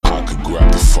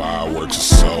fireworks and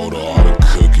soda, all the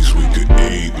cookies we could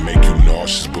eat. Make you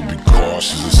nauseous, but be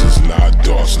cautious, this is not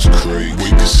Dawson's Creek. We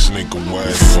could sneak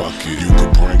away, fuck it, you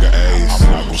could bring an ace.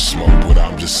 I'm not gon' smoke, but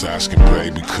I'm just asking,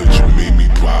 baby, could you meet me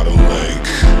by the lake?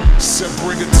 Said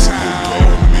bring a towel,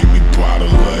 baby, meet me by the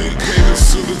lake. Baby,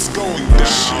 soon it's going down.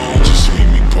 Shit, just meet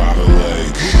me by the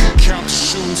lake. We can count the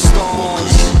shooting stars. Well,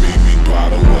 could you meet me by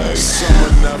the lake?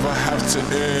 Summer never have to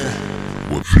end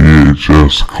with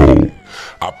VHS Colt.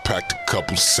 I packed a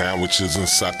couple sandwiches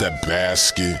inside that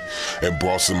basket and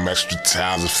brought some extra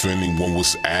towels if anyone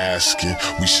was asking.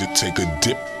 We should take a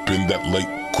dip in that lake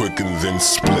quick and then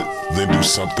split, then do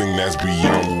something that's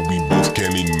beyond what we both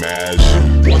can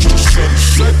imagine. Watch the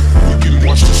sunset, we can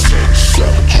watch the sunset.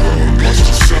 Grab a drink, watch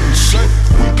the sunset,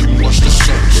 we can watch the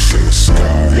sunset. Look in the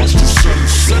sky, watch the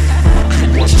sunset, we can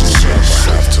watch the sunset.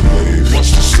 Never have to leave, watch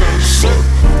the sunset,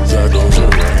 there goes the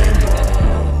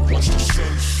rainbow. Watch the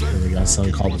sunset. And we got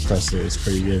something called The Presser. It's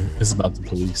pretty good. It's about the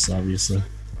police, obviously.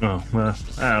 Oh, well,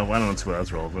 I don't know if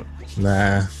that's relevant.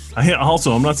 Nah. I'm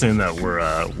not saying that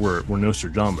we're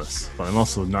Nostradamus, but I'm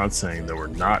also not saying that we're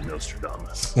not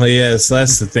Nostradamus. Well, yeah, so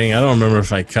that's the thing. I don't remember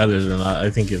if I cut it or not. I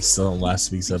think it's still in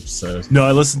last week's episode. No,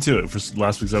 I listened to it for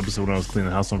last week's episode when I was cleaning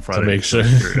the house on Friday. To make sure.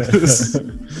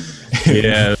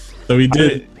 Yeah. So we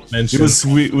did mention...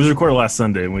 It was recorded last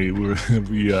Sunday, and we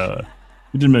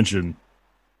did mention...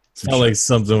 Felt like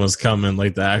something was coming,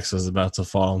 like the axe was about to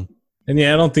fall. And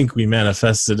yeah, I don't think we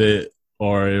manifested it,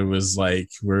 or it was like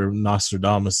we're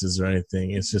Nostradamuses or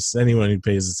anything. It's just anyone who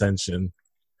pays attention,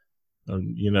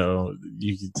 you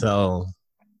can tell.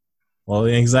 Well,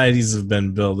 the anxieties have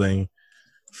been building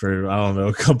for, I don't know,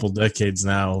 a couple decades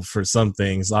now for some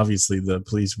things. Obviously, the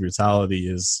police brutality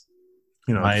is...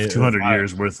 200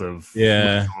 years worth of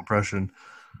oppression.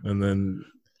 And then...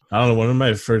 I don't know. One of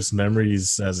my first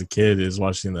memories as a kid is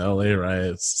watching the LA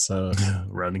riots. So,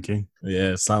 Rodney King.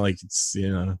 Yeah, it's not like it's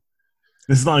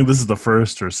It's not like this is the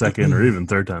first or second or even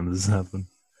third time this has happened.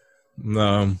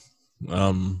 No,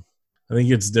 I think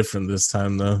it's different this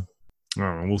time though. I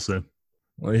don't know. We'll see.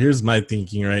 Well, here's my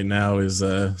thinking right now: is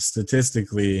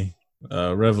statistically,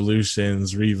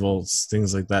 revolutions, revolts,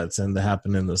 things like that tend to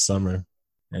happen in the summer,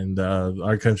 and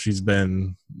our country's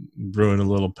been brewing a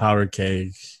little powder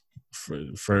keg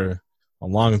for a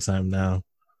long time now,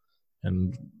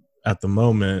 and at the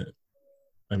moment,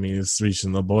 I mean, it's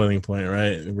reaching the boiling point,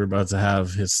 right? We're about to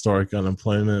have historic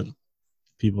unemployment.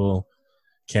 People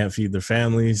can't feed their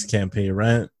families, can't pay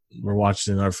rent. We're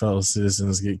watching our fellow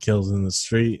citizens get killed in the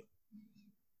street.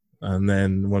 And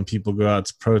then when people go out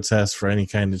to protest for any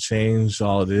kind of change,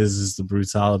 all it is the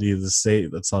brutality of the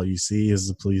state. That's all you see is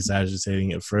the police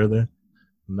agitating it further.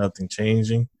 Nothing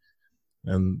changing.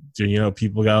 And,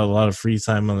 people got a lot of free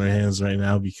time on their hands right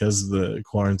now because of the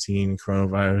quarantine,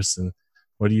 coronavirus. And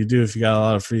what do you do if you got a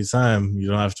lot of free time? You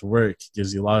don't have to work. It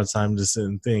gives you a lot of time to sit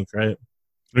and think, right?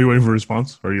 Are you waiting for a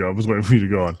response? Or I was waiting for you to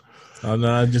go on. Oh,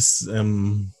 no, I just I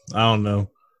don't know.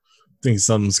 I think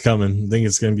something's coming. I think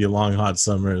it's going to be a long, hot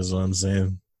summer is what I'm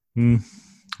saying.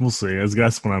 We'll see. I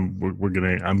guess what I'm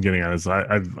getting at is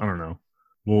I don't know.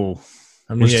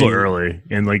 We're still early,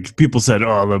 and like people said,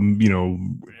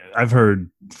 I've heard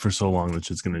for so long that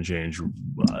shit's going to change.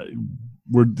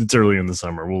 It's early in the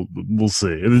summer. We'll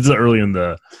see. It's early in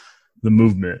the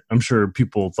movement. I'm sure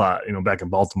people thought, back in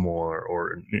Baltimore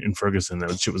or in Ferguson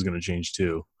that shit was going to change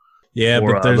too. Yeah,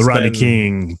 or, but there's the Rodney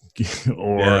King,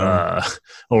 or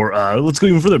let's go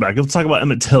even further back. Let's talk about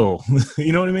Emmett Till.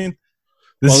 You know what I mean?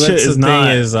 This shit is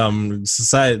not.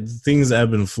 Society, things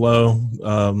ebb and flow.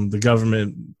 The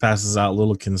government passes out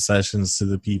little concessions to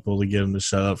the people to get them to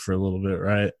shut up for a little bit,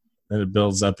 right? Then it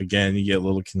builds up again. You get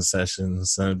little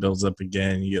concessions. Then it builds up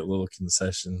again. You get little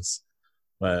concessions.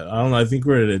 But I don't know. I think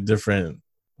we're at a different.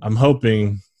 I'm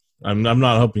hoping. I'm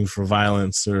not hoping for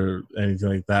violence or anything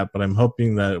like that. But I'm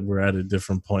hoping that we're at a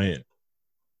different point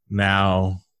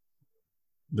now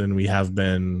than we have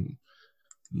been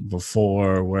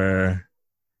before, where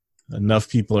enough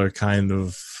people are kind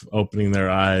of opening their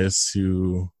eyes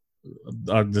to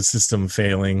the system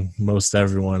failing most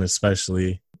everyone,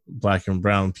 especially Black and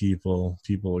brown people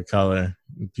of color,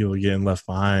 people getting left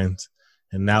behind.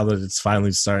 And now that it's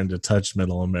finally starting to touch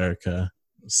middle America,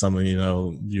 some of,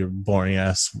 your boring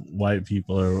ass white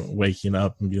people are waking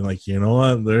up and being like, you know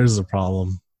what, there's a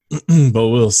problem. But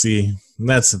we'll see. And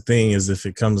that's the thing, is if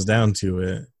it comes down to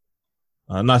it,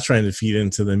 I'm not trying to feed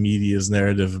into the media's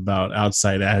narrative about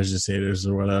outside agitators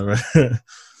or whatever.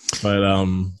 But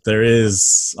there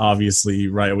is obviously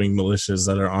right-wing militias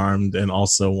that are armed and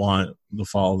also want the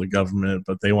fall of the government,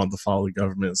 but they want the fall of the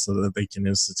government so that they can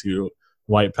institute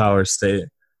white power state.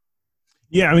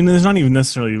 Yeah, I mean, there's not even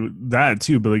necessarily that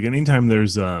too, but like anytime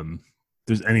there's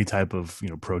there's any type of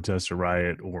protest or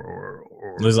riot or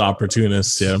there's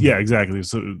opportunists. Yeah, exactly.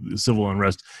 So civil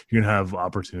unrest, you're gonna have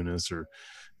opportunists or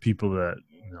people that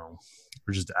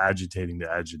are just agitating to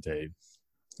agitate.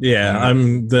 Yeah,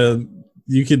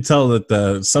 you could tell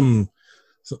that some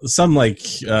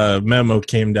memo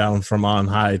came down from on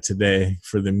high today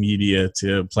for the media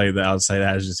to play the outside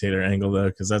agitator angle, though,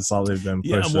 because that's all they've been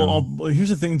pushing. Yeah, well, here's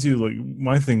the thing too. Like,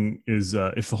 my thing is,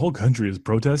 if the whole country is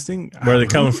protesting, where are they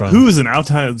coming from? Who's the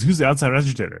outside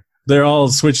agitator? They're all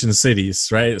switching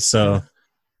cities, right? So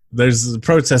there's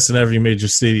protests in every major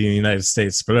city in the United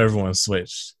States, but everyone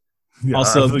switched. Yeah,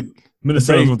 also,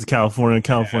 Minnesota went to California.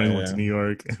 California went to New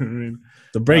York.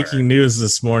 The breaking news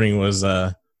this morning was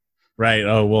right.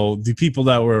 Oh, well, the people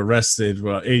that were arrested,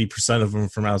 80% of them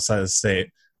from outside the state.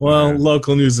 Well,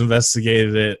 local news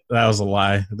investigated it. That was a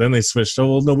lie. Then they switched. Oh,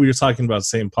 well, no, we were talking about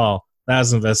St. Paul. That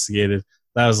was investigated.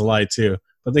 That was a lie, too.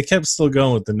 But they kept still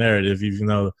going with the narrative, even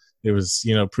though it was,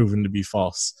 proven to be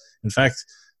false. In fact,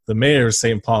 the mayor of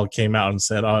St. Paul came out and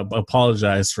said, I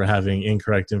apologize for having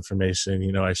incorrect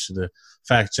information. I should have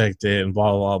fact-checked it and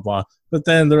blah, blah, blah. But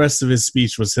then the rest of his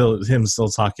speech was him still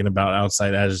talking about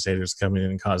outside agitators coming in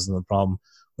and causing the problem.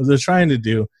 What they're trying to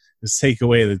do is take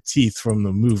away the teeth from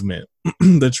the movement.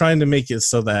 They're trying to make it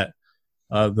so that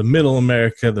the middle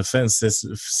America, the fence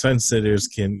sitters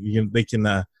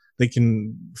they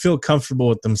can feel comfortable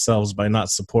with themselves by not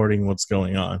supporting what's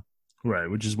going on. Right,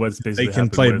 which is what's basically they can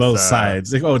play both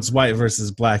sides. Like, it's white versus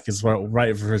black, it's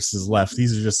right versus left.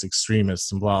 These are just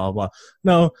extremists and blah, blah, blah.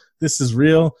 No, this is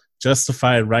real,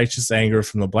 justified, righteous anger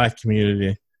from the black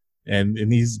community. And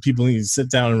these people need to sit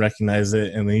down and recognize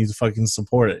it, and they need to fucking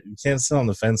support it. You can't sit on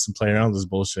the fence and play around with this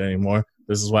bullshit anymore.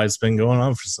 This is why it's been going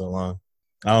on for so long.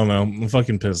 I don't know. I'm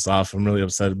fucking pissed off. I'm really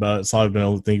upset about it. It's all I've been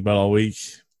able to think about all week.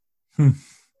 You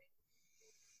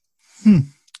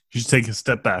should take a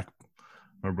step back,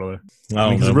 my brother.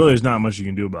 Because really there's not much you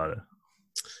can do about it.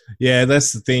 Yeah,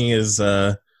 that's the thing is,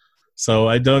 so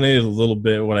I donated a little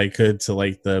bit what I could to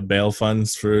like the bail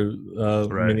funds for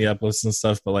Minneapolis and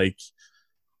stuff, but like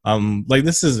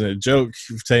this isn't a joke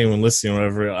to anyone listening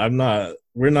or whatever.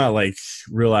 We're not like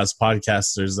real ass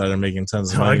podcasters that are making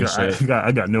tons of money.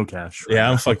 I got no cash. Right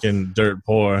now. I'm fucking dirt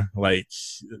poor. Like,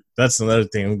 that's another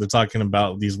thing. They're talking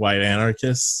about these white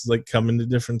anarchists like coming to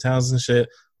different towns and shit.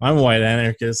 I'm a white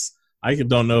anarchist. I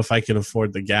don't know if I could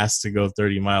afford the gas to go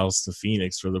 30 miles to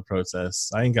Phoenix for the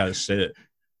protests. I ain't got a shit.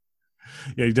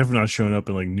 Yeah, you're definitely not showing up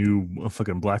in like new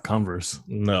fucking black Converse.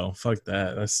 No, fuck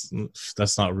that.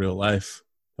 That's not real life.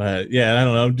 But yeah, I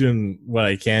don't know. I'm doing what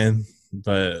I can,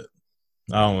 but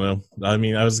I don't know. I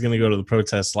mean, I was going to go to the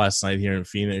protest last night here in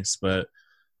Phoenix, but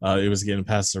it was getting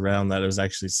passed around that it was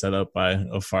actually set up by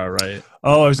a far right.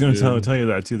 Oh, I was going to tell you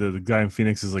that too. The guy in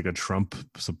Phoenix is like a Trump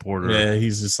supporter. Yeah,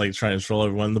 he's just like trying to troll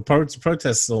everyone. The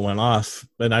protest still went off,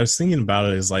 but I was thinking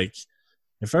about it as like,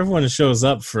 if everyone shows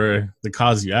up for the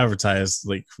cause you advertised,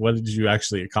 like, what did you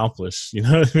actually accomplish? You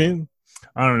know what I mean?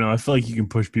 I don't know. I feel like you can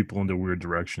push people into weird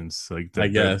directions. Like, I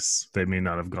guess they may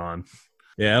not have gone.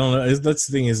 Yeah, I don't know. That's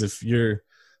the thing is, if you're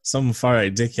some far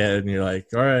right dickhead and you're like,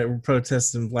 all right, we're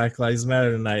protesting Black Lives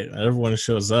Matter tonight, and everyone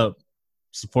shows up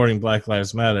supporting Black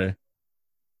Lives Matter,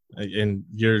 and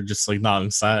you're just like not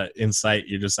in sight,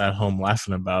 you're just at home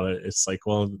laughing about it. It's like,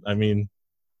 well, I mean,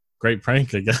 great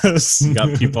prank, I guess. You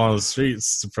got people on the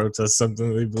streets to protest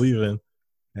something they believe in.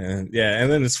 And yeah,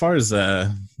 and then as far as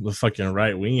the fucking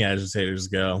right-wing agitators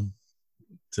go,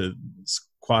 to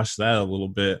squash that a little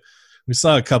bit, we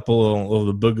saw a couple of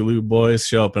the Boogaloo boys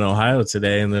show up in Ohio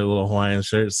today in their little Hawaiian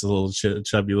shirts, the little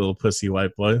chubby little pussy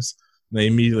white boys. And they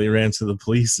immediately ran to the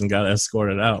police and got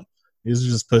escorted out. These are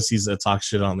just pussies that talk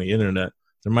shit on the internet.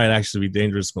 There might actually be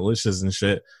dangerous militias and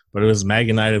shit, but it was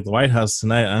MAGA night at the White House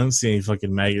tonight. I don't see any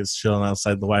fucking maggots chilling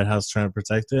outside the White House trying to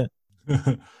protect it.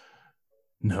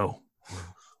 No.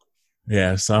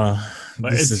 Yeah, so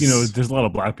there's a lot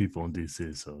of black people in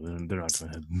DC, so they're not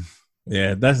gonna head.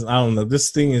 Yeah, I don't know.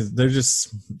 This thing is, they're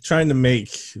just trying to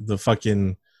make the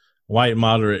fucking white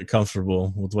moderate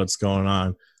comfortable with what's going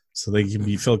on, so they can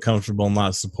feel comfortable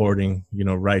not supporting,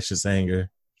 righteous anger.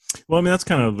 Well, I mean, that's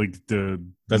kind of like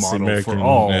that's model the American, for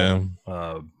all. Yeah.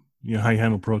 How you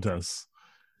handle protests.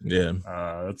 Yeah,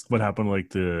 that's what happened. Like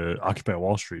the Occupy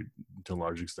Wall Street to a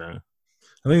large extent.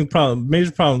 I think the major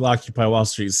problem with Occupy Wall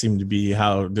Street seemed to be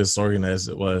how disorganized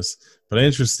it was. But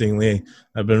interestingly,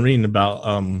 I've been reading about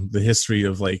the history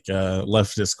of like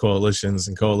leftist coalitions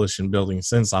and coalition building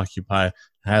since Occupy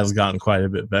has gotten quite a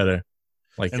bit better.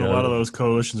 Like, and a lot of those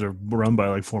coalitions are run by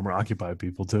like former Occupy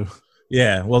people too.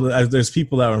 Yeah, well, there's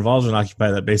people that were involved in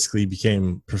Occupy that basically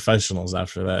became professionals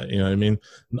after that. You know what I mean?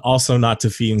 Also, not to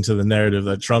feed into the narrative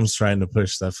that Trump's trying to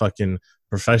push, that fucking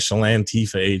professional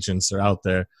Antifa agents are out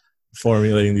there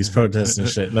formulating these protests and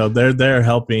shit. No, they're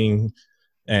helping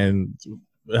and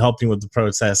helping with the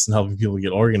protests and helping people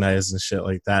get organized and shit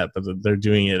like that. But they're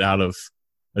doing it out of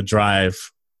a drive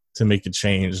to make a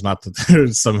change, not that they're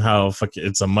somehow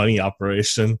it's a money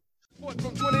operation. From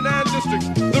 29 districts,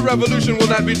 the revolution will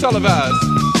not be televised.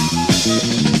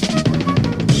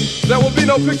 There will be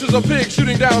no pictures of pigs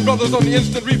shooting down brothers on the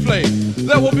instant replay.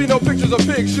 There will be no pictures of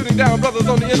pigs shooting down brothers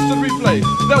on the instant replay.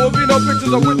 There will be no pictures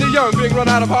of Whitney Young being run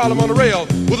out of Harlem on a rail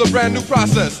with a brand new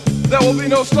process. There will be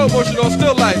no slow motion or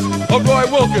still lights of Roy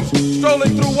Wilkins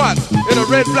strolling through Watts in a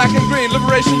red, black, and green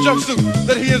liberation jumpsuit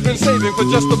that he has been saving for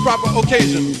just the proper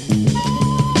occasion.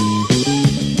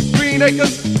 Green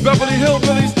Acres, Beverly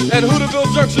Hillbillies, and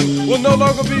Hooterville Junction will no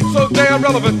longer be so damn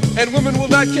relevant, and women will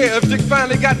not care if Dick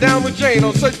finally got down with Jane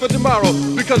on Search for Tomorrow,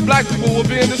 because black people will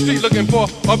be in the street looking for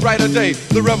a brighter day.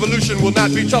 The revolution will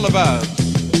not be televised.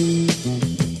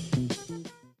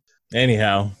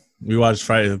 Anyhow, we watched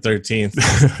Friday the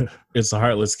 13th. It's a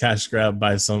heartless cash grab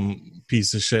by some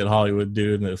piece of shit Hollywood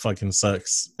dude, and it fucking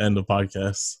sucks. End of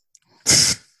podcast.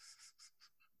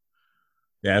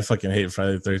 Yeah, I fucking hate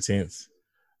Friday the 13th.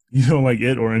 You don't like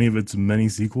it or any of its many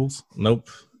sequels? Nope.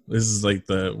 This is like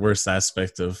the worst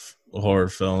aspect of horror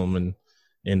film and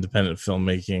independent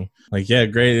filmmaking. Like, yeah,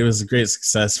 great. It was a great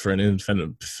success for an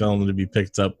independent film to be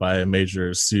picked up by a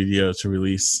major studio to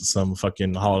release some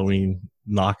fucking Halloween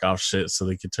knockoff shit so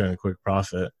they could turn a quick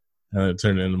profit. And it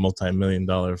turned into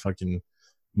multi-million-dollar fucking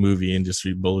movie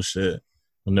industry bullshit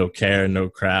with no care, no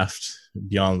craft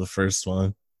beyond the first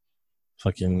one.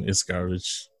 Fucking, it's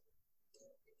garbage.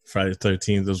 Friday the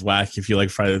 13th was whack. If you like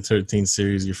Friday the 13th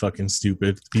series, you're fucking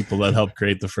stupid. People that helped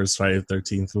create the first Friday the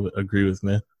 13th will agree with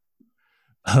me.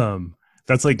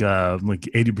 That's like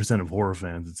 80% of horror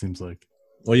fans, it seems like.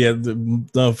 Well, yeah, the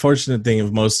unfortunate thing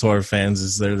of most horror fans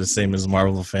is they're the same as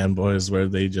Marvel fanboys, where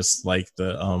they just like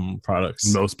the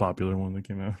products. Most popular one that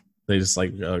came out. They just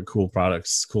like cool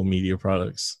products, cool media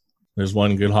products. There's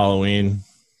one good Halloween.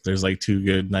 There's like two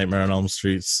good Nightmare on Elm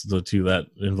Streets, the two that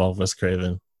involve Wes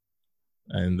Craven.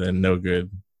 And then no good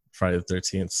Friday the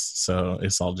 13th. So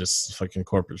it's all just fucking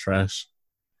corporate trash.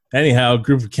 Anyhow, a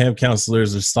group of camp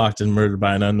counselors are stalked and murdered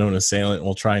by an unknown assailant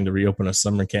while trying to reopen a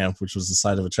summer camp, which was the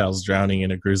site of a child's drowning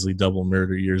in a grisly double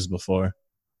murder years before.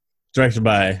 Directed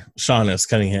by Sean S.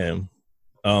 Cunningham.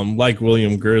 Like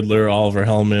William Girdler, Oliver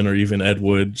Hellman, or even Ed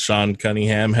Wood, Sean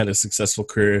Cunningham had a successful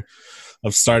career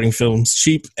of starting films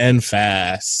cheap and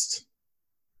fast.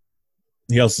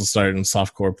 He also starred in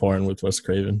softcore porn with Wes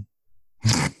Craven.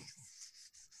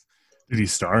 Did he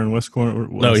star in Wes Craven?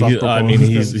 No,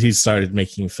 he started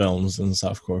making films in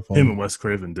softcore porn. Him and Wes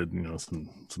Craven did,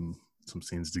 some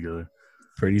scenes together.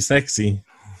 Pretty sexy.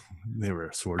 They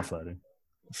were sword fighting.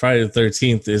 Friday the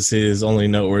 13th is his only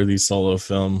noteworthy solo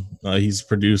film. He's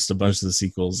produced a bunch of the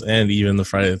sequels and even the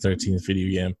Friday the 13th video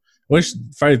game. Which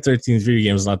Friday the 13th video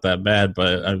game is not that bad,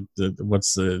 but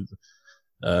what's the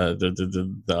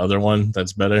other one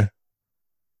that's better?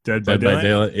 Dead by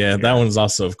Daylight? Yeah, that one's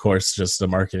also, of course, just a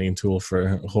marketing tool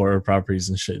for horror properties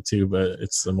and shit too, but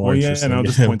it's the more interesting. And at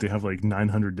this point they have like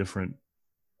 900 different.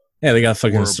 Yeah, they got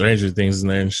fucking Stranger Things in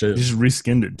there and shit. They just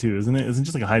reskinned it too, isn't it? Isn't it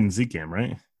just like a hide and seek game,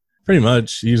 right? Pretty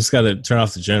much. You just got to turn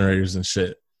off the generators and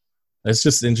shit. It's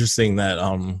just interesting that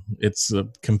it's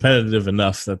competitive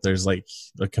enough that there's like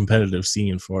a competitive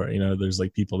scene for it. You know, there's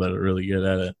like people that are really good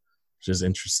at it, which is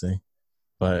interesting.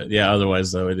 But yeah,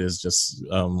 otherwise though, it is just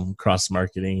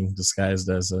cross-marketing disguised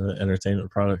as an entertainment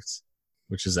product,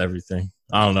 which is everything.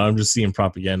 I don't know. I'm just seeing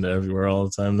propaganda everywhere all the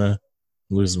time now. I'm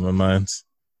losing my mind.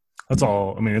 That's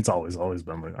all. I mean, it's always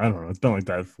been like, I don't know. It's been like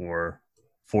that for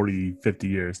 40, 50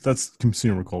 years. That's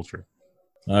consumer culture.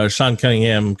 Sean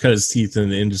Cunningham cut his teeth in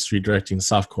the industry directing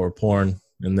softcore porn,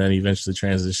 and then eventually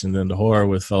transitioned into horror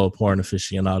with fellow porn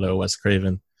aficionado Wes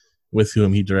Craven, with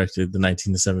whom he directed the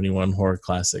 1971 horror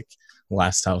classic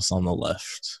Last House on the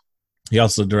Left. He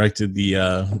also directed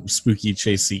the spooky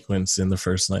chase sequence in the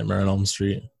first Nightmare on Elm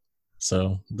Street.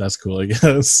 So that's cool, I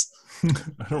guess.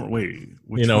 I don't wait.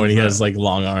 You know, when he has like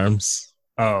long arms.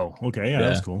 Oh, okay. Yeah,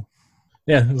 that's cool.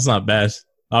 Yeah, it's not bad.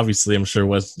 Obviously, I'm sure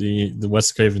Wes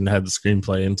Craven had the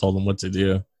screenplay and told him what to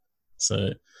do.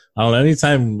 So I don't know.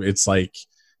 Anytime it's like,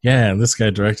 yeah, and this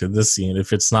guy directed this scene.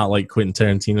 If it's not like Quentin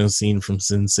Tarantino's scene from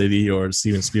Sin City or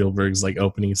Steven Spielberg's like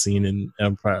opening scene in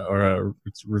Empire or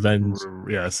Revenge of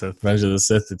the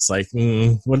Sith, it's like,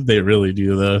 what did they really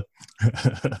do though?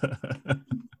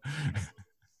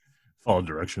 Follow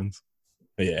directions.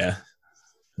 Yeah.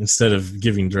 Instead of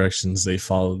giving directions, they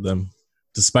followed them.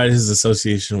 Despite his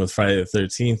association with Friday the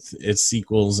 13th, its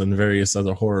sequels, and various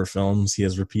other horror films, he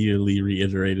has repeatedly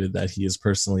reiterated that he is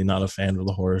personally not a fan of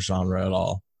the horror genre at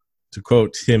all. To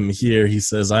quote him here, he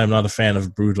says, "I am not a fan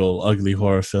of brutal, ugly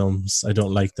horror films. I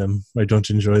don't like them. I don't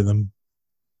enjoy them."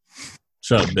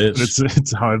 Shut up, bitch.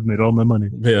 It's how I've made all my money.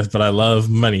 Yeah, but I love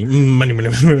money. Money.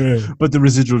 But the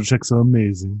residual checks are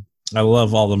amazing. I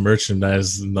love all the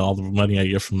merchandise and all the money I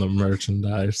get from the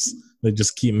merchandise. They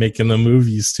just keep making the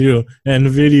movies too, and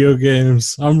video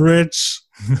games. I'm rich.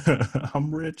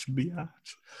 I'm rich, biatch.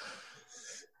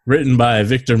 Written by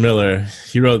Victor Miller.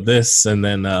 He wrote this and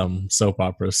then soap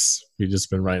operas. He's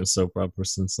just been writing soap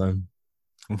operas since then.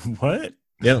 What?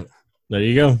 Yeah, there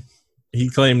you go. He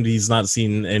claimed he's not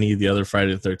seen any of the other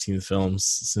Friday the 13th films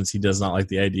since he does not like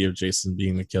the idea of Jason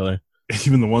being the killer.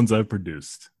 Even the ones I've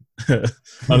produced. Oh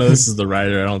no, this is the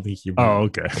writer. I don't think he. Oh,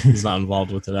 okay. He's not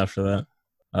involved with it after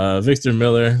that. Victor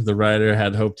Miller, the writer,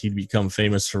 had hoped he'd become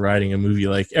famous for writing a movie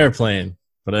like Airplane,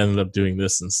 but ended up doing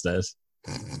this instead.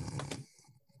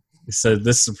 He said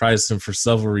this surprised him for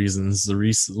several reasons, the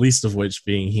least of which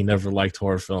being he never liked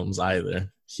horror films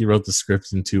either. He wrote the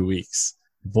script in 2 weeks.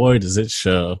 Boy, does it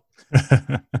show.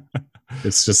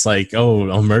 It's just like, oh,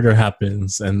 a murder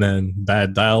happens, and then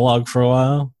bad dialogue for a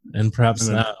while, and perhaps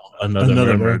now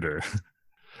another murder.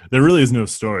 There really is no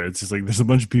story. It's just like there's a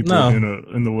bunch of people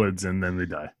in the woods, and then they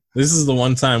die. This is the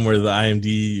one time where the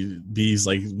IMDb's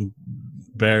like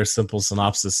bare simple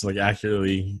synopsis like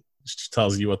accurately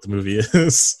tells you what the movie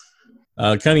is.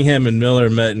 Cunningham and Miller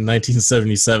met in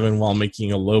 1977 while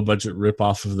making a low-budget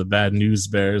ripoff of the Bad News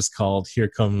Bears called Here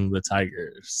Come the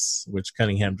Tigers, which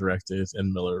Cunningham directed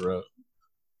and Miller wrote.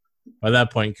 By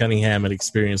that point, Cunningham had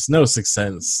experienced no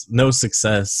success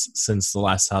since The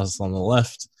Last House on the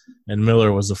Left, and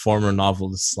Miller was a former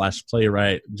novelist /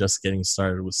 playwright just getting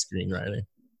started with screenwriting.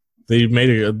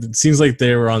 It seems like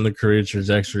they were on the career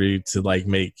trajectory to like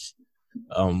make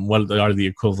what are the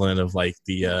equivalent of like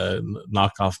the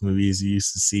knockoff movies you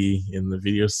used to see in the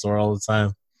video store all the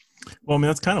time. Well, I mean,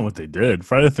 that's kind of what they did.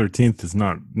 Friday the 13th is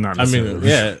not. I mean,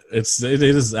 yeah, it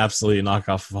is absolutely a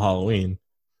knockoff of Halloween.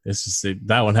 It's just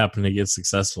that one happened to get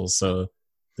successful, so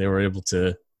they were able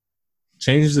to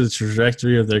change the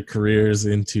trajectory of their careers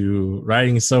into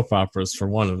writing soap operas for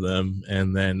one of them,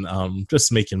 and then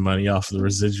just making money off of the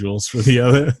residuals for the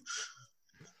other.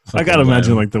 I gotta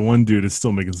imagine like the one dude is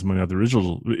still making some money off the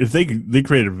original. If they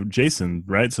created Jason,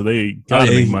 right? So they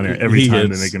gotta make money every time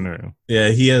they make a new. Yeah,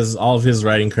 he has all of his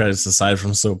writing credits aside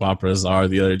from soap operas are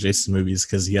the other Jason movies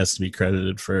because he has to be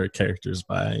credited for characters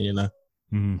by,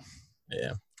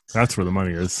 Yeah. That's where the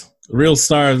money is. Real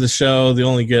star of the show, the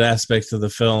only good aspect of the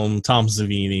film, Tom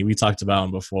Savini. We talked about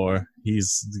him before.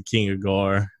 He's the king of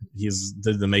gore. He's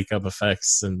did the makeup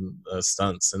effects and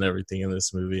stunts and everything in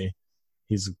this movie.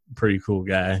 He's a pretty cool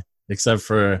guy, except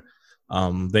for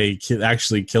they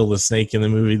actually kill the snake in the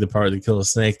movie. The part they kill the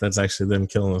snake, that's actually them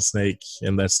killing the snake,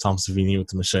 and that's Tom Savini with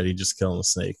the machete just killing the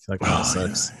snake. That kind of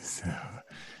sucks.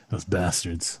 Those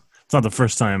bastards. It's not the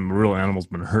first time a real animal's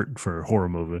been hurt for a horror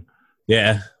movie.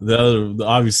 Yeah,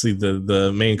 obviously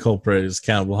the main culprit is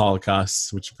Cannibal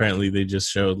Holocaust, which apparently they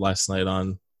just showed last night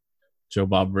on Joe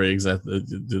Bob Briggs at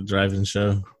the drive-in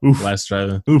show. Last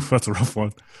drive-in. Oof, that's a rough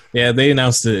one. Yeah, they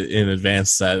announced it in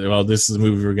advance that, well, this is a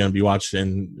movie we're going to be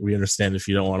watching. We understand if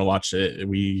you don't want to watch it.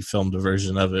 We filmed a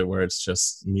version of it where it's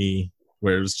just me,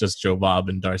 where it was just Joe Bob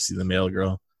and Darcy the Mail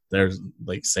Girl. There's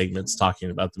like segments talking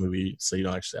about the movie, so you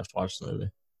don't actually have to watch the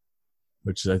movie,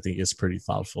 which I think is pretty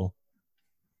thoughtful.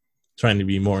 Trying to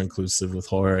be more inclusive with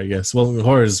horror, I guess. Well, the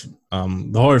horror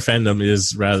fandom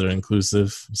is rather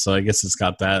inclusive, so I guess it's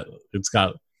got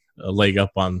a leg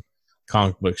up on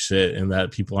comic book shit, and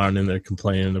that people aren't in there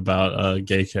complaining about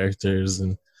gay characters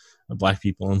and black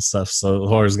people and stuff. So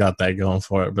horror's got that going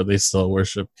for it, but they still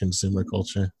worship consumer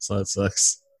culture, so that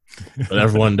sucks. But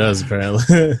everyone does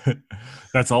apparently.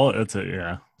 That's all. That's it.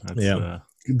 Yeah.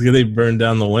 They burned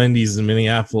down the Wendy's in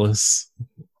Minneapolis.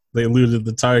 They looted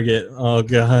the Target. Oh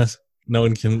god. No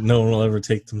one will ever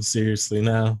take them seriously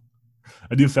now.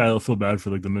 I do feel bad for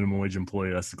like the minimum wage employee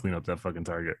who has to clean up that fucking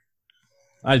Target.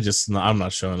 I'm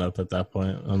not showing up at that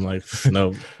point. I'm like,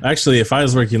 no. Actually, if I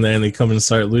was working there and they come and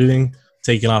start looting,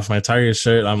 taking off my Target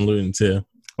shirt, I'm looting too.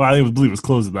 Well, I believe it was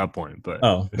closed at that point, but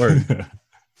word.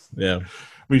 Yeah.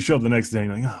 We show up the next day and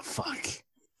you're like, oh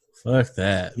fuck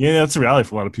that. Yeah, that's a reality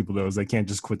for a lot of people though, is they can't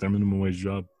just quit their minimum wage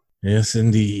job. Yes,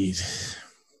 indeed.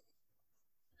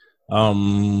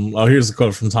 Here's a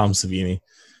quote from Tom Savini. He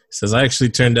says, I actually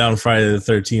turned down Friday the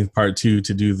 13th Part 2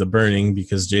 to do The Burning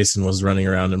because Jason was running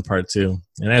around in Part 2.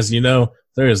 And as you know,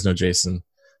 there is no Jason.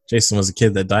 Jason was a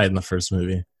kid that died in the first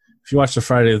movie. if you watch the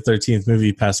Friday the 13th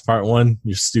movie past part 1,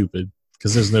 you're stupid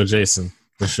because there's no Jason.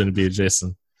 There shouldn't be a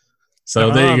Jason.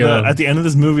 So there you go. At the end of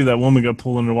this movie, that woman got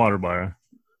pulled underwater by her.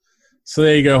 So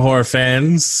there you go, horror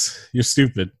fans. You're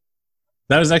stupid.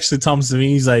 That was actually Tom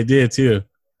Savini's idea too,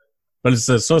 but it's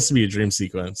supposed to be a dream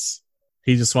sequence.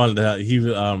 He just wanted to. He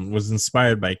was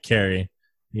inspired by Carrie.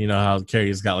 You know how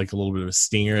Carrie's got like a little bit of a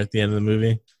stinger at the end of the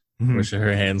movie, where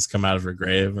her hands come out of her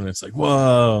grave, and it's like,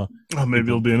 whoa. Oh, maybe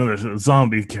it'll be another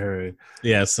zombie Carrie.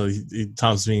 Yeah, so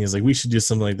Tom Savini is like, we should do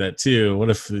something like that too. What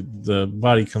if the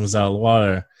body comes out of the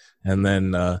water, and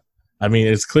then I mean,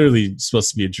 it's clearly supposed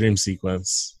to be a dream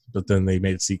sequence, but then they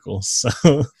made sequels,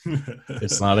 so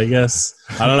it's not, I guess.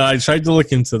 I don't know. I tried to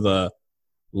look into the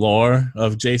lore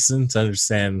of Jason to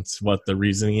understand what the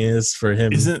reasoning is for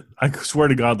him. I swear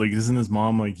to God, like, isn't his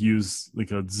mom like use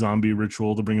like a zombie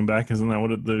ritual to bring him back? Isn't that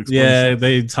what the Yeah,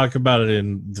 they talk about it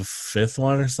in the 5th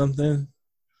one or something.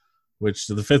 Which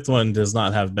the 5th one does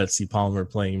not have Betsy Palmer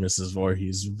playing Mrs.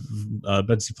 Voorhees.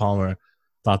 Betsy Palmer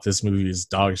thought this movie is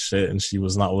dog shit, and she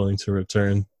was not willing to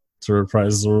return to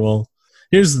reprise the role.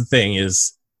 Here's the thing: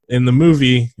 is in the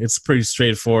movie, it's pretty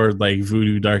straightforward, like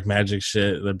voodoo, dark magic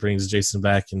shit that brings Jason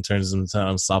back and turns him into an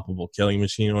unstoppable killing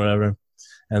machine or whatever.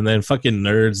 And then fucking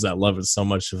nerds that love it so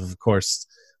much have, of course,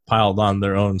 piled on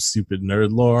their own stupid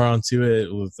nerd lore onto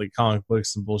it with like comic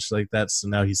books and bullshit like that. So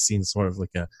now he's seen sort of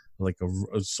like a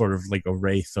sort of like a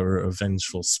wraith or a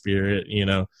vengeful spirit, you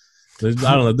know. I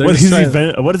don't know.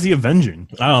 What is he avenging?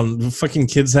 I don't know. Fucking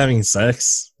kids having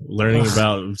sex, learning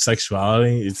about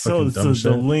sexuality. It's so fucking dumb it's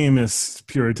shit. the lamest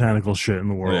puritanical shit in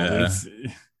the world.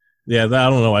 Yeah, I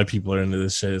don't know why people are into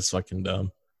this shit. It's fucking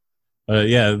dumb.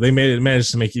 Yeah, they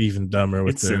managed to make it even dumber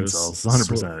with their incels, 100%.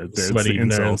 Sweaty it's the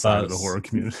nerd incel side of the thoughts. horror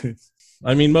community.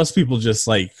 I mean, most people just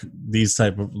like these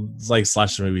type of like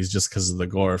slasher movies just because of the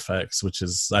gore effects, which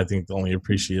is, I think, the only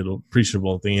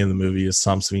appreciable thing in the movie is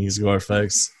Tom Savini's gore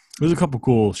effects. There's a couple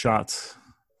cool shots.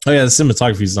 Oh yeah, the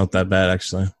cinematography is not that bad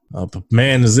actually. But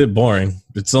man, is it boring!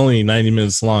 It's only 90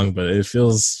 minutes long, but it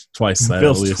feels twice that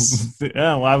at least.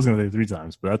 Yeah, well, I was going to say 3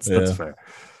 times, but that's fair.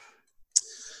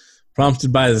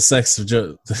 Prompted by the sex of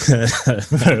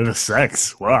the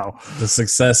sex, wow. The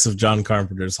success of John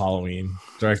Carpenter's Halloween,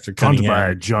 director Prompted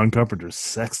Cunningham. by John Carpenter's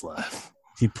sex life.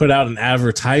 He put out an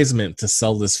advertisement to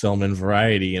sell this film in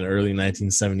Variety in early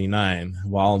 1979,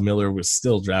 while Miller was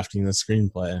still drafting the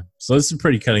screenplay. So this is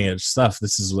pretty cutting edge stuff.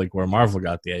 This is like where Marvel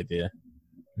got the idea.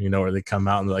 You know, where they come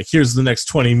out and they're like, here's the next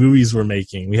 20 movies we're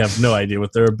making. We have no idea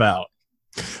what they're about.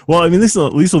 Well, I mean, at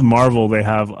least with Marvel, they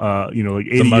have, like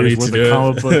 80 years worth of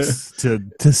comic books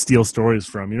to steal stories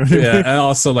from. You know what I mean? Yeah, and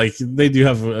also, like, they do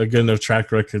have a good enough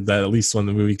track record that at least when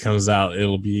the movie comes out,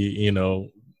 it'll be, you know,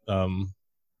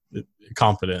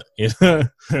 competent. You know?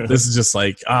 This is just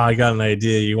like, I got an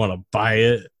idea. You want to buy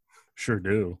it? Sure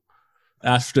do.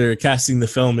 After casting the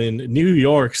film in New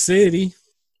York City,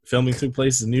 filming took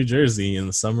place in New Jersey in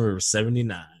the summer of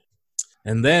 79.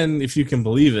 And then, if you can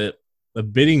believe it, a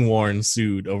bidding war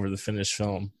ensued over the finished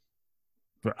film.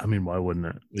 I mean, why wouldn't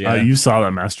it? Yeah. You saw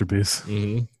that masterpiece.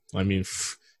 Mm-hmm. I mean,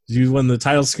 when the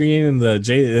title screen and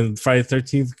and Friday the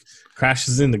 13th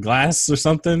crashes into glass or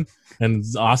something, and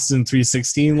Austin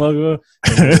 316 logo,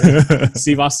 and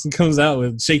Steve Austin comes out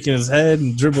with shaking his head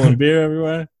and dribbling beer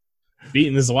everywhere,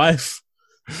 beating his wife.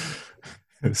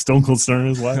 Stone Cold Stern,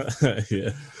 his wife.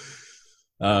 Yeah.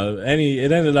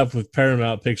 It ended up with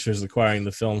Paramount Pictures acquiring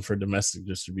the film for domestic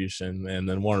distribution, and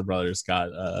then Warner Brothers got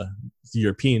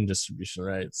European distribution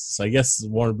rights. So I guess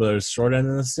Warner Brothers short end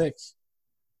of the stick.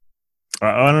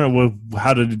 I don't know.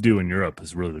 How did it do in Europe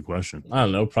is really the question. I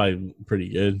don't know. Probably pretty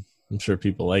good. I'm sure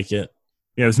people like it.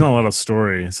 Yeah, there's not a lot of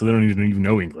story, so they don't even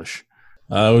know English.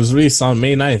 It was released on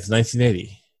May 9th,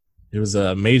 1980. It was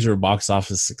a major box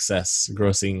office success,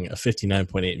 grossing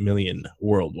 $59.8 million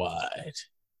worldwide.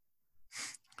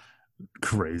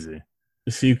 Crazy.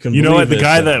 If you can, you know what? The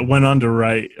guy that went on to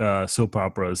write soap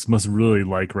operas must really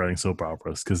like writing soap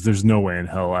operas, because there's no way in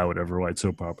hell I would ever write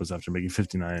soap operas after making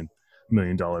 $59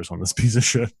 million on this piece of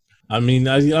shit. I mean,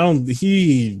 I don't.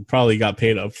 He probably got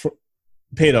paid up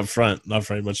front, not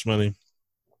very much money.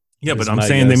 Yeah, but I'm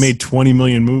saying they made 20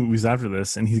 million movies after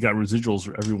this, and he's got residuals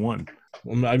for every one.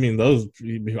 Well, I mean, those.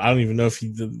 I don't even know if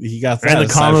he got that. And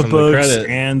the comic books, the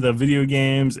and the video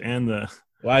games, and the.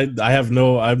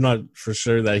 Well, I'm not for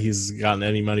sure that he's gotten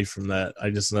any money from that.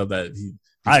 I just know that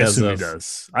I assume he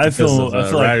does. I feel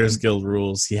Writers Guild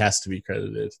rules, he has to be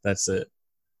credited. That's it.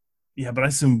 Yeah, but I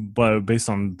assume based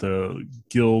on the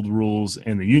guild rules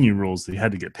and the union rules, that he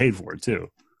had to get paid for it too.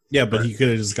 Yeah, but he could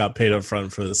have just got paid up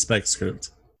front for the spec script,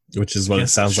 which is what it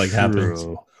sounds like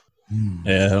happened.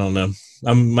 Yeah, I don't know.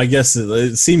 My guess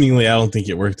is seemingly I don't think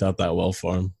it worked out that well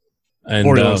for him. And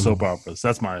Oriole soap operas.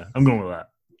 I'm going with that.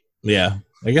 Yeah,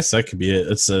 I guess that could be it.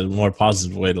 It's a more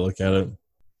positive way to look at it.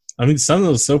 I mean, some of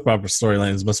those soap opera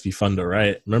storylines must be fun to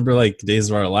write. Remember, like,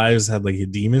 Days of Our Lives had, like, a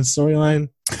demon storyline?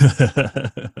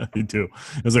 You do.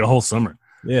 It was like a whole summer.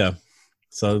 Yeah.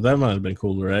 So that might have been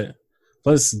cool to write.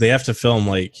 Plus, they have to film,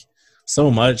 like,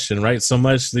 so much and write so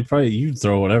much. You'd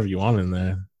throw whatever you want in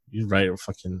there. You'd write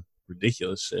fucking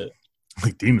ridiculous shit.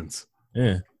 Like demons.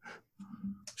 Yeah.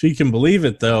 If you can believe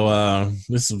it, though,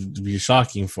 this would be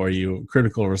shocking for you.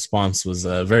 Critical response was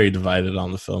very divided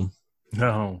on the film.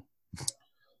 No.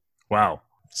 Wow.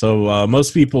 So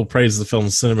most people praise the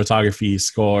film's cinematography,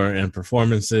 score, and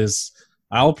performances.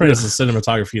 I'll praise the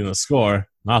cinematography and the score,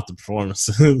 not the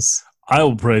performances. I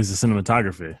will praise the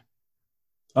cinematography.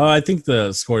 I think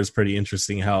the score is pretty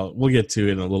interesting. We'll get to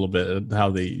it in a little bit, how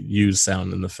they use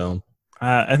sound in the film.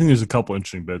 I think there's a couple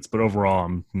interesting bits, but overall,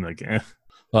 I'm like, eh.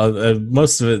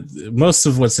 Most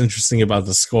of what's interesting about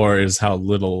the score is how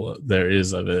little there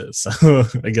is of it. So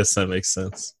I guess that makes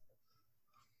sense.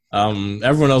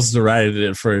 Everyone else derided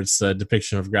it for its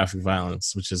depiction of graphic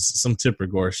violence, which is some Tipper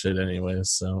Gore shit anyway,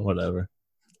 so whatever.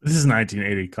 This is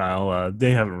 1980, Kyle.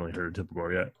 They haven't really heard of Tipper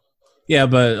Gore yet. Yeah,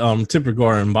 but Tipper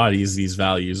Gore embodies these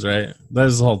values, right? That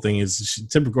is the whole thing.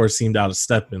 Tipper Gore seemed out of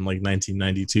step in like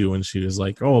 1992 when she was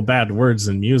like, "Oh, bad words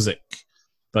in music,"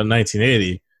 but in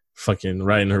 1980, fucking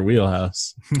right in her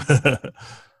wheelhouse.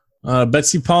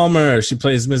 Betsy Palmer, she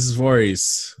plays Mrs.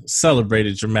 Voorhees,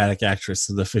 celebrated dramatic actress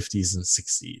of the 50s and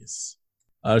 60s.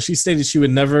 She stated she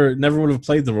would never would have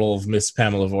played the role of Miss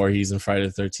Pamela Voorhees in Friday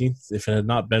the 13th if it had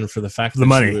not been for the fact that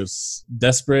she was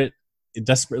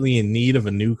desperately in need of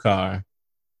a new car.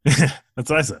 That's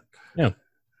what I said. Yeah.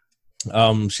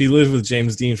 She lived with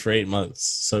James Dean for 8 months,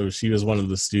 so she was one of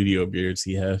the studio beards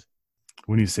he had.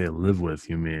 When you say live with,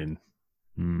 you mean...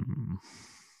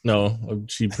 No,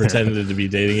 she pretended to be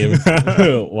dating him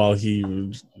while he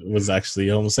was actually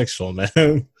a homosexual,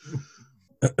 man.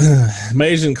 My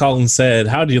agent called and said,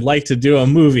 "How do you like to do a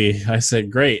movie?" I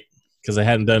said, "Great," because I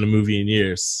hadn't done a movie in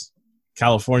years.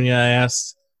 California, I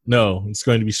asked. No, it's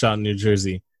going to be shot in New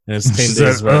Jersey. And it's 10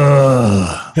 days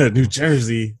work. New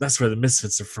Jersey, that's where the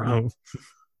Misfits are from.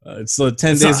 It's 10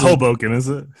 days. It's not Hoboken, is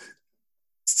it?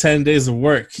 It's 10 days of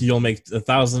work. You'll make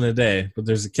 $1,000 a day, but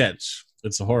there's a catch.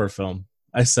 It's a horror film.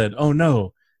 I said, "Oh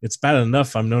no, it's bad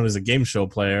enough I'm known as a game show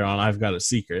player on I've Got a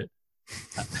Secret."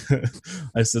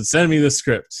 I said, "Send me the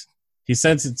script." He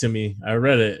sent it to me. I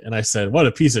read it, and I said, "What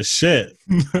a piece of shit.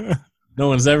 No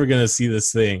one's ever going to see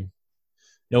this thing.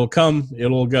 It'll come,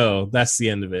 it'll go. That's the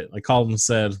end of it." I called and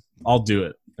said, "I'll do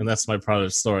it." And that's my part of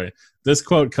the story. This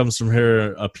quote comes from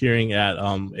her appearing at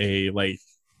a like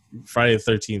Friday the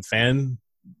 13th fan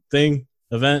thing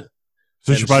event.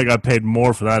 So she probably got paid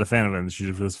more for that fan event than she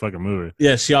did for this fucking movie.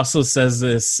 Yeah, she also says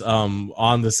this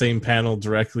on the same panel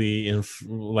directly on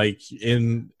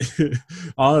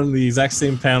the exact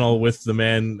same panel with the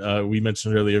man we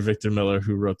mentioned earlier, Victor Miller,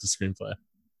 who wrote the screenplay.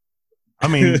 I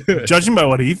mean, judging by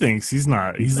what he thinks, he's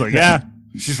like, yeah,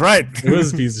 she's right. It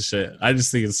was a piece of shit. I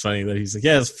just think it's funny that he's like,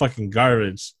 "Yeah, it's fucking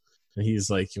garbage." And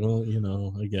he's like,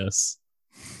 "Well, I guess."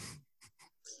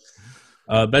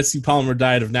 Betsy Palmer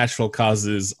died of natural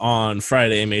causes on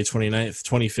Friday, May 29th,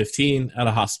 2015, at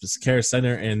a hospice care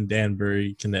center in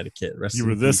Danbury, Connecticut. You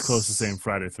were this close to saying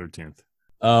Friday 13th.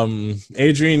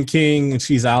 Adrienne King,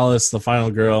 she's Alice, the final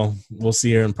girl. We'll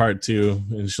see her in part 2,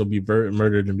 and she'll be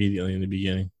murdered immediately in the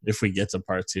beginning. If we get to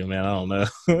part 2, man, I don't know.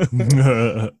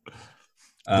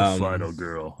 The final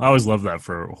girl. I always love that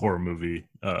for horror movie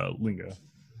lingo.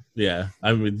 Yeah,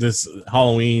 I mean, this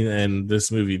Halloween and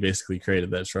this movie basically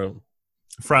created that trope.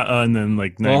 And then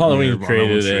like Halloween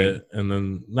created it, and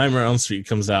then Nightmare on Elm Street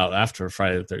comes out after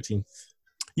Friday the 13th.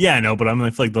 Yeah, I know, but I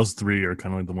feel like those three are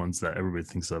kind of like the ones that everybody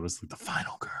thinks of as like the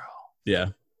final girl. Yeah.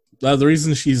 The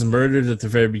reason she's murdered at the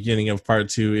very beginning of part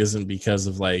 2 isn't because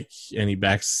of like any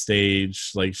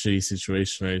backstage like shitty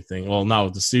situation or anything. Well, not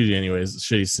with the studio anyways.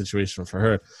 It's a shitty situation for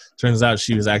her. Turns out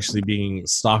she was actually being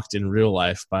stalked in real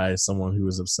life by someone who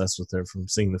was obsessed with her from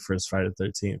seeing the first Friday the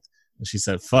 13th. And she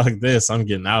said, "Fuck this, I'm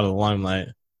getting out of the limelight."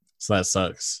 So that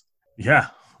sucks. Yeah.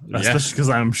 Especially because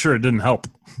I'm sure it didn't help.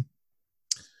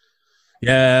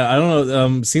 Yeah, I don't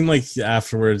know. Seemed like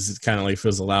afterwards it kind of like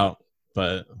fizzled out.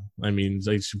 But I mean,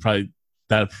 like she probably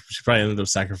ended up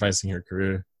sacrificing her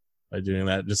career by doing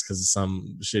that just because of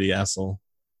some shitty asshole.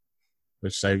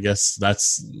 Which I guess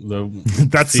that's the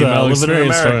female living in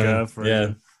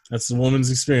America. That's the woman's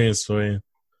experience for you.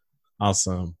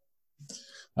 Awesome.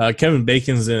 Kevin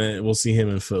Bacon's in it. We'll see him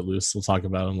in Footloose. We'll talk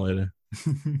about him later.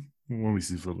 When we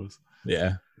see Footloose.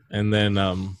 Yeah. And then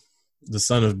the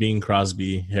son of Bing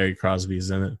Crosby, Harry Crosby, is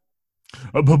in it.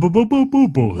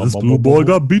 This little boy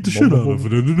got beat the shit out of.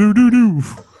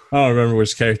 I don't remember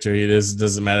which character he is. It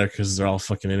doesn't matter because they're all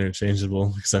fucking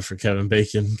interchangeable, except for Kevin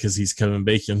Bacon because he's Kevin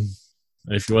Bacon.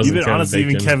 And if he wasn't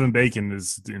even Kevin Bacon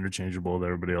is interchangeable with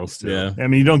everybody else too. Yeah. I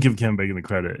mean, you don't give Kevin Bacon the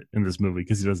credit in this movie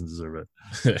because he doesn't deserve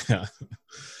it. Yeah.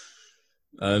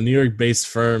 A New York-based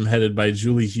firm headed by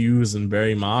Julie Hughes and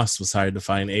Barry Moss was hired to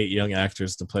find 8 young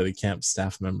actors to play the camp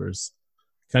staff members.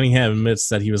 Cunningham admits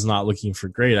that he was not looking for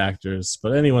great actors,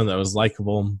 but anyone that was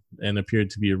likable and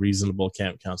appeared to be a reasonable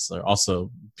camp counselor.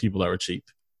 Also, people that were cheap.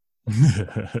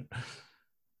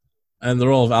 And the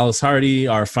role of Alice Hardy,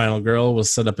 our final girl,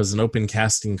 was set up as an open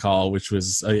casting call, which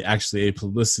was actually a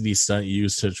publicity stunt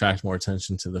used to attract more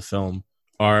attention to the film.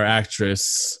 Our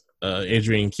actress,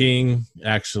 Adrienne King,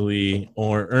 actually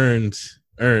earned,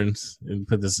 and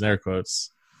put this in air quotes,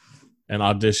 an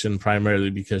audition primarily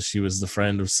because she was the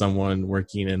friend of someone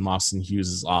working in Moss and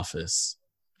Hughes' office.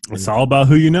 It's all about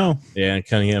who you know. Yeah, and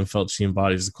Cunningham felt she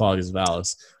embodies the qualities of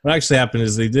Alice. What actually happened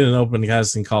is they did an open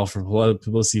casting call for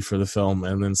publicity for the film,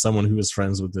 and then someone who was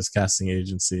friends with this casting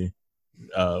agency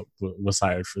was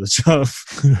hired for the job.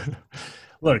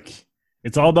 Look,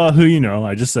 it's all about who you know.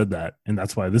 I just said that, and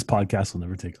that's why this podcast will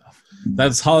never take off.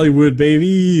 That's Hollywood,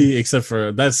 baby, except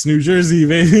for that's New Jersey,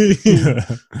 baby.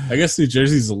 I guess New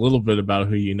Jersey's a little bit about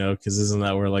who you know, because isn't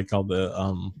that where like all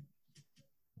the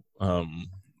mob.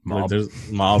 Like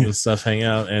there's mob and stuff hang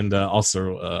out, and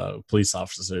also police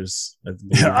officers. I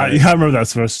remember that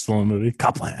Sylvester Stallone movie,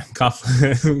 Copland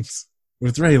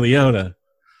with Ray Liotta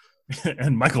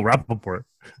and Michael Rappaport.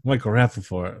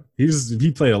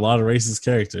 He played a lot of racist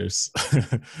characters.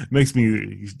 Makes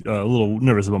me a little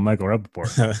nervous about Michael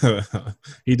Rappaport.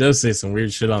 He does say some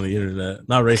weird shit on the internet.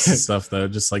 Not racist stuff though,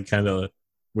 just like kind of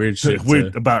weird shit.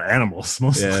 Weird about animals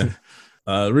mostly. Yeah.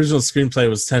 Original screenplay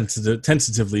was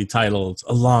tentatively titled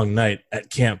A Long Night at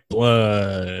Camp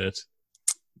Blood,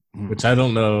 which I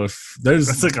don't know if there's...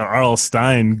 That's like an R.L.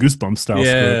 Stein Goosebumps style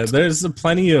script. There's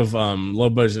plenty of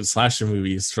low-budget slasher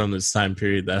movies from this time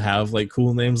period that have like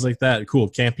cool names like that, cool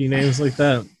campy names like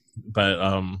that.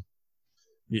 But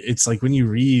it's like when you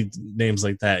read names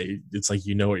like that, it's like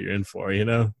you know what you're in for, you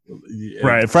know?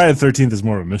 Right. Friday the 13th is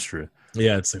more of a mystery.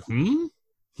 Yeah, it's like,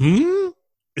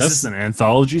 Is this an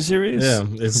anthology series? Yeah,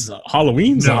 it's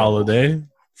Halloween's a holiday.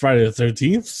 Friday the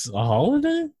 13th's a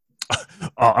holiday?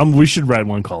 We should write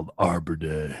one called Arbor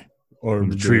Day. Or when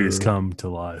the trees come to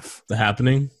life. The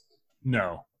Happening?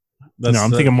 No.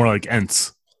 I'm thinking more like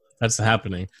Ents. That's The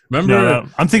Happening. Remember? No,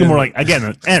 I'm thinking more like,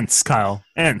 again, Ents, Kyle.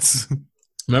 Ents.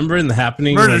 Remember in The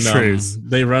Happening Murder when trees.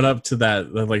 They run up to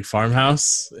that like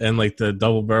farmhouse and like the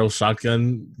double barrel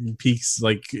shotgun peaks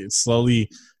like it slowly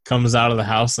comes out of the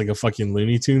house like a fucking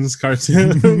Looney Tunes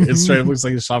cartoon. It straight up looks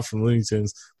like a shot from Looney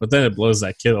Tunes, but then it blows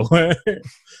that kid away.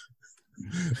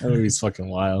 That movie's fucking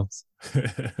wild.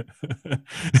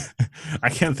 I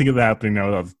can't think of that happening now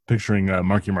without picturing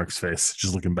Marky Mark's face,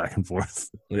 just looking back and forth.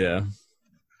 Yeah.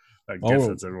 That gif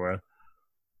that's everywhere.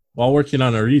 While working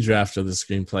on a redraft of the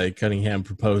screenplay, Cunningham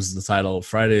proposed the title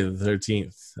Friday the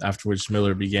 13th, after which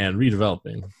Miller began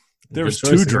redeveloping. There was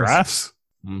 2 drafts?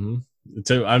 Mm-hmm.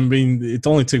 It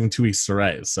only took him 2 weeks to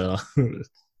write, so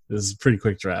this is pretty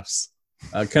quick drafts.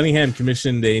 Cunningham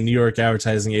commissioned a New York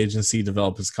advertising agency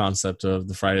develop his concept of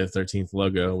the Friday the 13th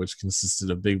logo, which consisted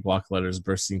of big block letters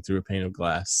bursting through a pane of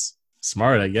glass.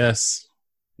 Smart, I guess.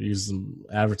 Use an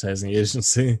advertising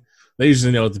agency. They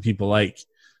usually know what the people like.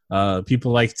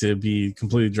 People like to be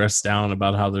completely dressed down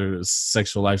about how their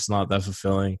sexual life's not that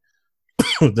fulfilling.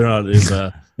 They're not as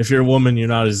if you're a woman, you're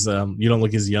not as you don't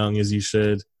look as young as you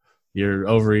should. Your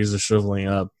ovaries are shriveling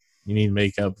up. You need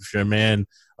makeup. If you're a man,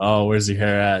 oh, where's your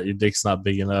hair at? Your dick's not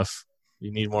big enough.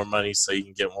 You need more money so you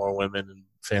can get more women and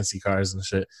fancy cars and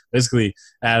shit. Basically,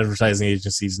 advertising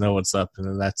agencies know what's up,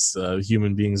 and that's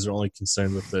human beings are only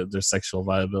concerned with their sexual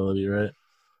viability, right?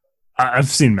 I've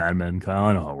seen Mad Men, Kyle.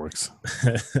 I know how it works.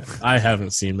 I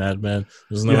haven't seen Mad Men.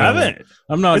 There's no you haven't?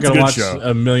 I'm not going to watch show. a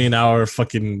 1 million hour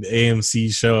fucking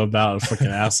AMC show about fucking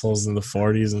assholes in the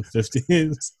 40s and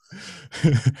 50s.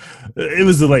 It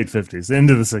was the late 50s,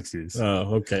 into the 60s.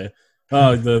 Oh, okay.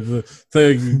 Oh,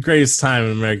 the greatest time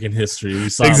in American history. We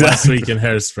saw it last week in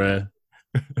Hairspray.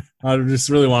 I just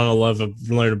really want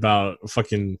to learn about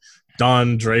fucking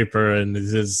Don Draper and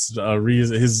his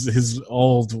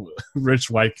old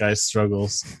rich white guy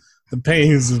struggles, the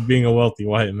pains of being a wealthy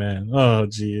white man. Oh,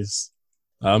 jeez.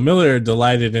 Miller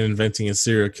delighted in inventing a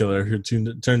serial killer who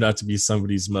turned out to be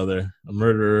somebody's mother, a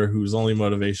murderer whose only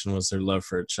motivation was her love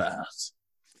for a child.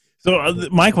 So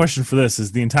my question for this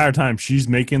is: the entire time she's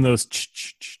making those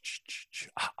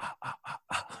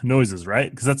noises,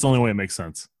 right? Because that's the only way it makes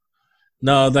sense.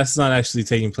 No, that's not actually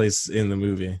taking place in the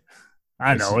movie.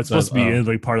 I know it's supposed to be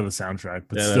like part of the soundtrack,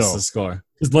 but still, that's the score.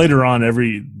 Because later on,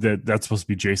 that's supposed to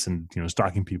be Jason,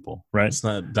 stalking people, right? It's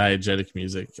not diegetic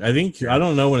music. I think I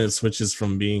don't know when it switches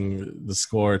from being the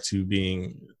score to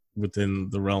being within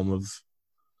the realm of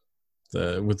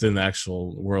within the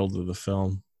actual world of the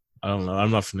film. I don't know. I'm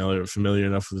not familiar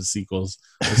enough with the sequels.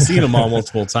 I've seen them all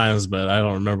multiple times, but I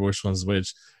don't remember which one's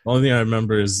which. The only thing I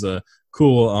remember is the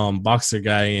cool boxer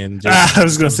guy in Jason. I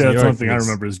was going to say that's one thing I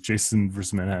remember is Jason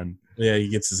versus Manhattan. Yeah, he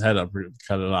gets his head up,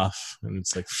 cut it off, and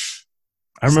it's like.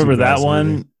 I remember that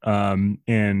one,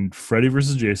 and Freddy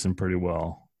versus Jason pretty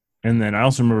well. And then I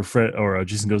also remember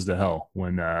Jason Goes to Hell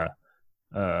when the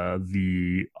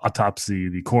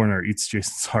coroner eats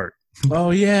Jason's heart.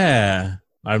 Oh yeah,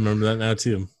 I remember that now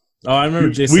too. Oh, I remember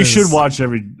Jason. We should watch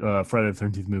every Friday the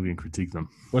 13th movie and critique them.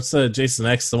 What's the Jason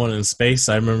X, the one in space?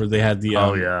 I remember they had the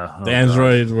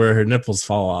android where her nipples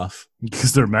fall off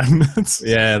because they're magnets.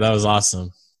 Yeah, that was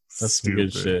awesome. That's some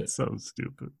good shit. So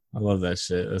stupid. I love that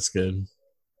shit. That's good.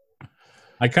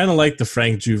 I kind of like the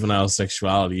frank juvenile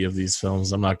sexuality of these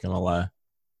films. I'm not gonna lie.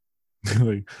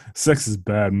 Like, sex is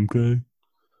bad, okay?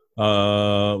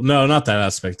 No, not that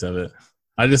aspect of it.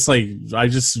 I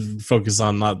just focus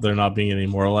on there not being any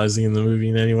moralizing in the movie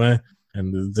in any way,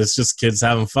 and it's just kids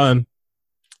having fun.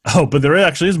 Oh, but there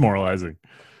actually is moralizing.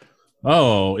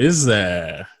 Oh, is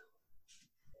there?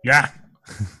 Yeah.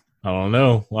 I don't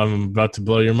know. I'm about to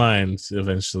blow your mind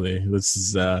eventually. This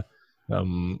is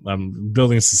I'm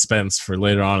building suspense for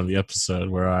later on in the episode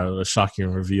where I will shocking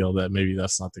reveal that maybe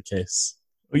that's not the case.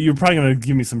 Well, you're probably going to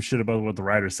give me some shit about what the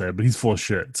writer said, but he's full of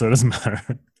shit, so it doesn't matter.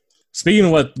 Speaking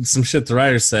of what some shit the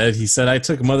writer said, he said, I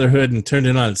took motherhood and turned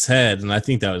it on its head, and I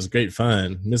think that was great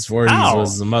fun. Miss Voorhees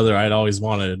was the mother I'd always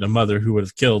wanted, a mother who would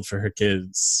have killed for her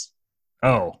kids.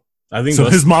 Oh. I think so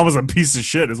his mom was a piece of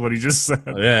shit is what he just said.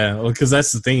 Yeah, well, because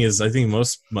that's the thing is I think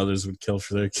most mothers would kill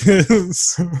for their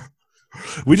kids.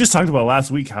 We just talked about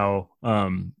last week how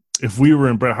if we were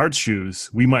in Bret Hart's shoes,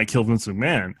 we might kill Vince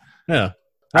McMahon. Yeah.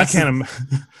 That's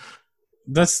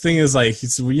the thing is like,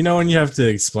 when you have to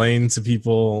explain to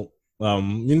people,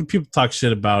 people talk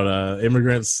shit about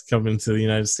immigrants coming to the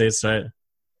United States, right?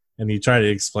 And you try to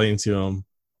explain to them,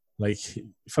 like,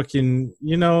 fucking,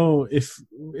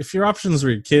 if your options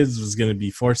were your kids was going to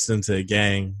be forced into a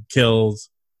gang, killed,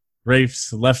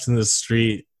 raped, left in the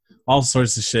street, all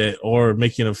sorts of shit, or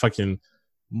making a fucking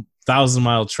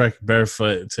 1,000-mile trek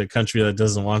barefoot to a country that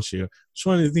doesn't want you, which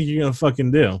one do you think you're going to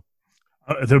fucking do?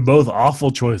 They're both awful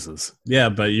choices. Yeah,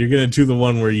 but you're going to do the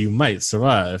one where you might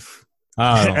survive.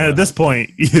 And at this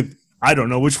point, I don't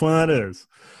know which one that is.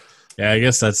 Yeah, I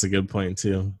guess that's a good point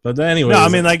too. But anyway, no, I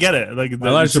mean I get it. Like my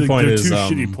larger point is two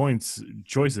shitty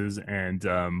choices, and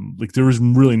like there was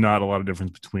really not a lot of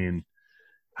difference between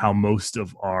how most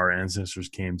of our ancestors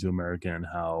came to America and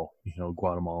how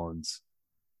Guatemalans.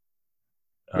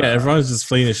 Yeah, everyone's just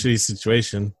fleeing a shitty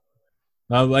situation.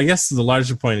 I guess the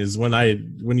larger point is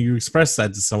when you express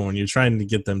that to someone, you're trying to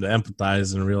get them to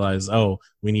empathize and realize, oh,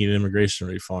 we need immigration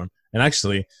reform. And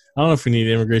actually, I don't know if we need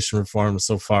immigration reform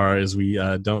so far as we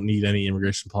don't need any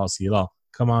immigration policy at all.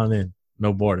 Come on in.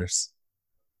 No borders.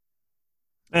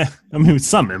 I mean,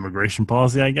 some immigration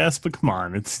policy, I guess, but come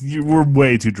on. We're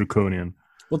way too draconian.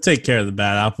 We'll take care of the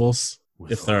bad apples,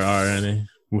 if there are any.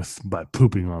 By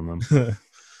pooping on them.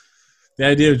 The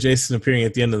idea of Jason appearing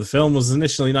at the end of the film was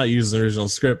initially not used in the original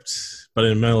script, but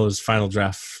in Miller's final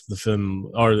draft, the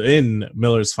film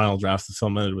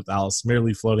ended with Alice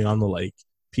merely floating on the lake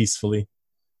peacefully.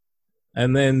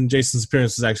 And then Jason's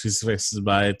appearance was actually suggested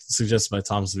by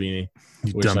Tom Savini,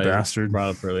 which dumb bastard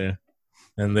brought up earlier.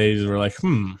 And they were like,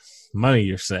 money,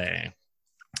 you're saying.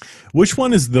 Which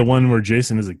one is the one where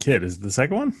Jason is a kid? Is it the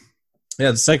second one?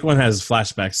 Yeah, the second one has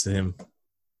flashbacks to him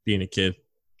being a kid.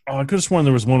 Oh, I could have sworn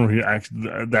there was one where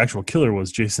the actual killer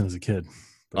was Jason as a kid.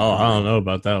 Oh, I don't know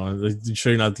about that one. Are you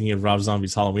sure you're not thinking of Rob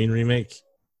Zombie's Halloween remake?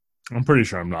 I'm pretty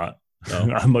sure I'm not. Oh.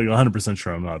 I'm like 100%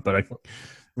 sure I'm not. But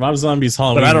Rob Zombie's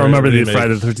Halloween. But I don't remember the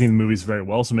Friday the 13th movies very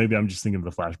well, so maybe I'm just thinking of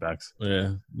the flashbacks.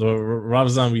 Yeah, the Rob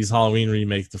Zombie's Halloween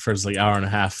remake, the first hour and a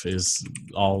half is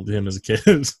all him as a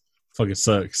kid. Fucking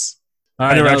sucks.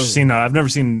 I've never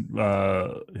seen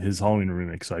his Halloween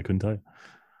remake, so I couldn't tell you.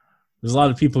 There's a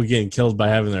lot of people getting killed by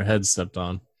having their heads stepped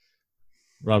on.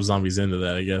 Rob Zombie's into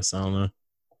that, I guess. I don't know.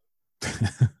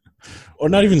 Or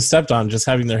not even stepped on, just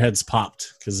having their heads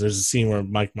popped. Because there's a scene where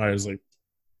Mike Myers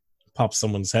pops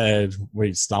someone's head, where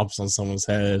he stomps on someone's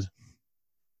head.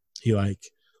 He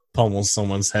pummels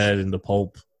someone's head into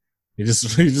pulp. He's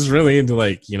just really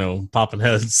into popping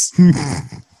heads.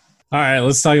 All right,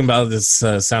 let's talk about this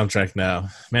soundtrack now.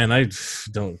 Man, I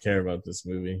don't care about this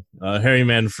movie. Harry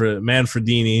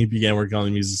Manfredini began working on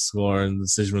the music score, and the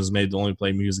decision was made to only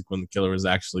play music when the killer was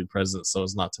actually present, so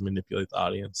as not to manipulate the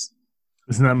audience.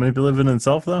 Isn't that manipulative in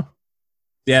itself, though?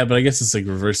 Yeah, but I guess it's like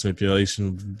reverse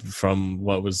manipulation from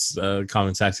what was a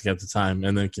common tactic at the time,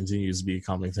 and then continues to be a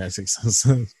common tactic since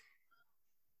then.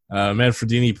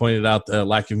 Manfredini pointed out the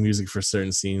lack of music for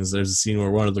certain scenes. There's a scene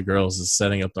where one of the girls is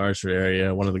setting up the archery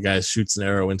area. One of the guys shoots an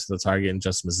arrow into the target and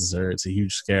just misses her. It's a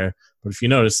huge scare. But if you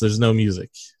notice, there's no music.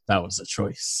 That was a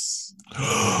choice.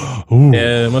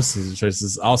 Yeah, most of the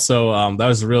choices. Also, that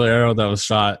was a real arrow that was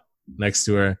shot next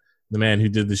to her. The man who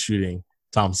did the shooting,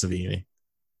 Tom Savini.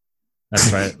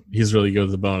 That's right. He's really good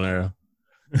with the bow and arrow.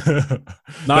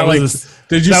 Not like,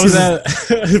 did you see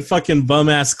that fucking bum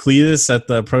ass Cletus at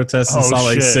the protest in Salt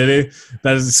Lake City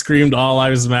that screamed "All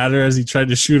Lives Matter" as he tried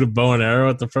to shoot a bow and arrow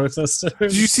at the protesters?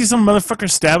 Did you see some motherfucker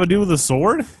stab a dude with a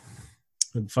sword?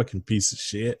 Fucking piece of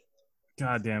shit.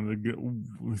 God damn,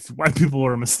 white people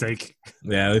are a mistake.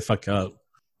 Yeah, they fuck up.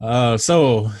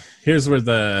 So here's where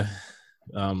the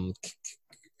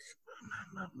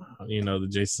the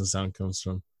Jason sound comes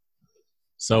from.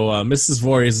 So Mrs.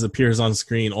 Voorhees appears on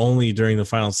screen only during the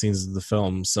final scenes of the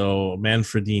film. So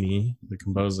Manfredini, the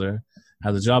composer,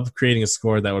 had the job of creating a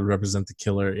score that would represent the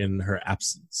killer in her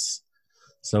absence.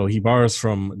 So he borrows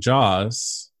from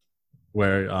Jaws,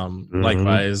 where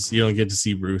likewise you don't get to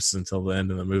see Bruce until the end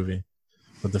of the movie.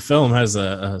 But the film has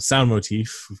a sound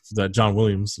motif that John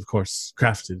Williams, of course,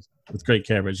 crafted with great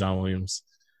care by John Williams.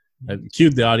 It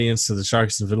cued the audience to the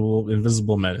shark's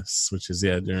invisible menace, which is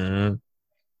it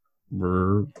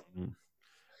works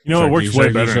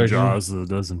way better in Jaws than it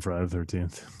does in Friday the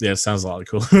 13th. Yeah, it sounds a lot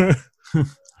cooler.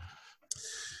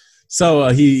 So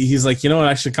he's like, you know what?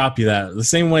 I should copy that. The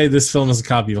same way this film is a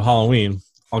copy of Halloween,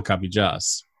 I'll copy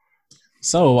Jaws.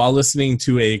 So while listening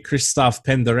to a Christoph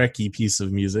Penderecki piece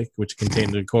of music, which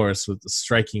contained a chorus with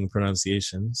striking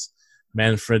pronunciations,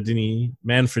 Manfredini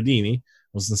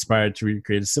was inspired to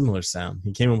recreate a similar sound.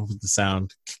 He came up with the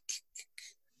sound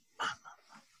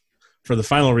for the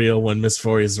final reel when Miss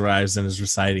Voorhees arrives and is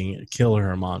reciting "Kill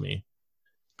Her Mommy."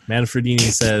 Manfredini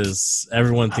says,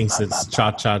 everyone thinks it's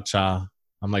cha-cha-cha.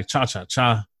 I'm like,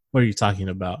 cha-cha-cha? What are you talking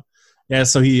about? Yeah,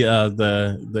 so he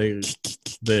the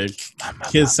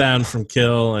kid sound from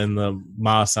kill and the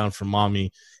ma sound from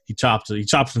mommy, he chopped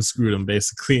and screwed them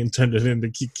basically and turned it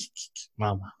into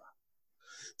mama.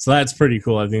 So that's pretty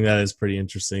cool. I think that is pretty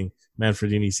interesting.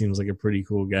 Manfredini seems like a pretty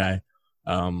cool guy.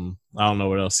 I don't know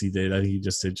what else he did. I think he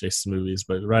just did Jason movies,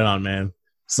 but right on, man.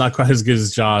 It's not quite as good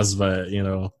as Jaws, but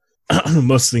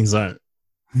most things aren't.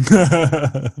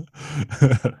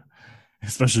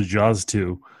 Especially Jaws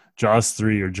 2, Jaws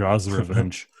 3, or Jaws the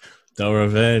Revenge. The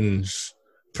Revenge.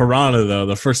 Piranha, though,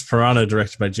 the first Piranha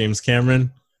directed by James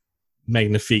Cameron,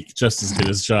 magnifique, just as good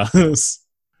as Jaws.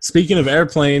 Speaking of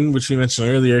Airplane, which we mentioned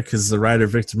earlier, because the writer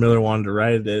Victor Miller wanted to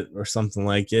write it or something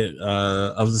like it,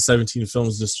 of the 17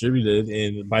 films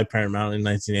distributed by Paramount in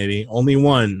 1980, only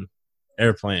one,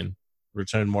 Airplane,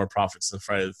 returned more profits than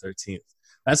Friday the 13th.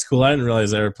 That's cool. I didn't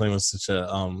realize Airplane was such a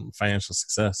financial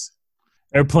success.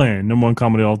 Airplane, number one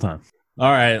comedy all time. All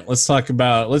right,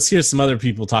 let's hear some other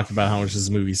people talk about how much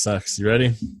this movie sucks. You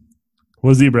ready?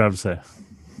 What does Zebra have to say?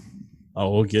 Oh,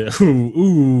 we'll get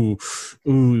ooh.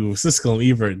 Siskel and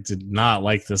Ebert did not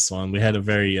like this one. We had a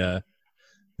very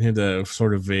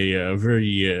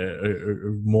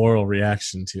moral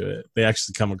reaction to it. They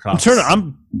actually come across.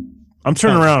 I'm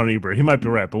turning around on Ebert. He might be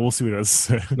right, but we'll see what he has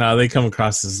to say. No, they come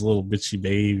across as little bitchy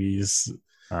babies.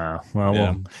 Ebert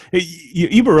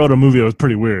wrote a movie that was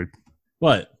pretty weird.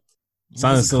 What?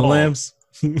 Silence of the Lambs?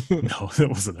 No, that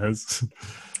wasn't his.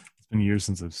 It's been years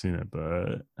since I've seen it,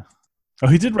 but. Oh,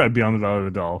 he did write Beyond the Valley of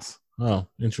the Dolls. Oh,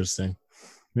 interesting.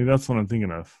 Maybe that's what I'm thinking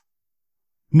of.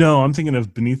 No, I'm thinking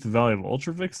of Beneath the Valley of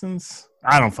Ultra Vixens.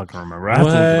 I don't fucking remember. I have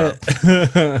to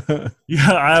look it up.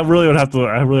 Yeah, I really have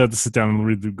to sit down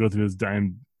and go through his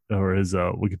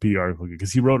Wikipedia article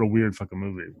because he wrote a weird fucking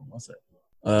movie. What was it?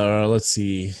 Let's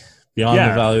see. Beyond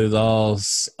the Valley of the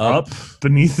Dolls. Up.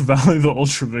 Beneath the Valley of the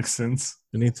Ultra Vixens.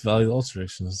 Beneath the Valley of the Ultra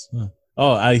Vixens. Huh.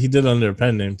 Oh, he did it under a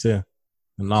pen name too.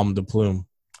 A nom de plume.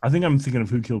 I think I'm thinking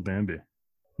of Who Killed Bambi.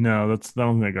 No, I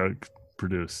don't think that got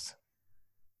produced.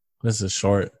 This is a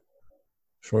short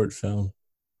film.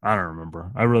 I don't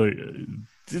remember.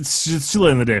 It's just too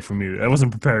late in the day for me. I wasn't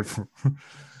prepared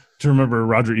to remember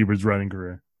Roger Ebert's writing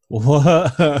career.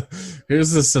 What?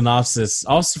 Here's the synopsis.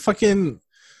 Also,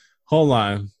 hold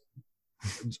on.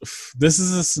 This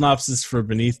is a synopsis for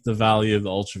Beneath the Valley of the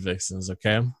Ultra Vixens,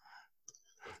 okay?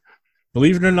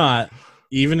 Believe it or not,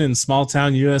 even in small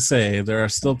town USA, there are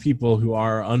still people who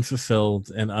are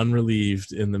unfulfilled and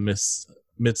unrelieved in the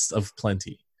midst of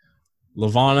plenty.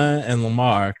 Lavana and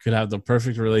Lamar could have the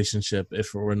perfect relationship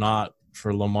if it were not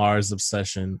for Lamar's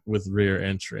obsession with rear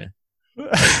entry.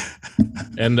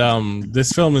 And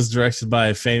this film is directed by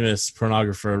a famous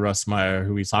pornographer, Russ Meyer,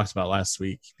 who we talked about last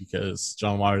week because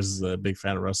John Waters is a big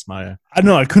fan of Russ Meyer. I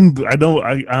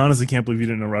honestly can't believe you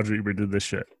didn't know Roger Ebert did this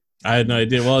shit. I had no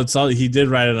idea. Well, he did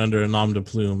write it under a nom de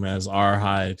plume as R.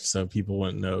 Hyde, so people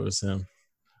wouldn't know it was him.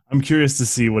 I'm curious to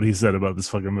see what he said about this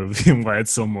fucking movie and why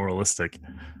it's so moralistic.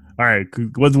 All right,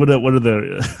 what are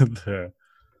the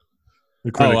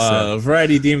critics say?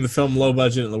 Variety deemed the film low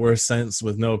budget in the worst sense,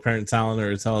 with no apparent talent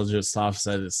or intelligence to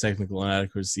offset its technical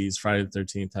inadequacies. Friday the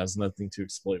 13th has nothing to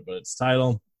exploit but its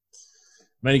title.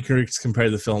 Many critics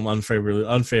compared the film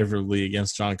unfavorably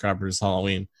against John Carpenter's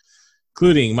Halloween,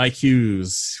 including Mike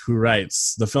Hughes, who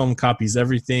writes, "The film copies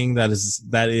everything that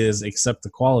is except the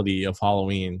quality of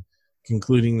Halloween,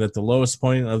 concluding that the lowest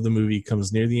point of the movie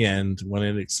comes near the end when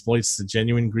it exploits the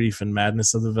genuine grief and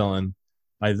madness of the villain.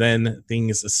 By then,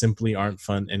 things simply aren't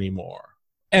fun anymore."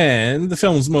 And the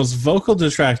film's most vocal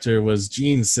detractor was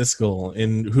Gene Siskel,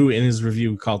 who in his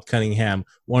review called Cunningham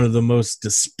one of the most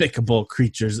despicable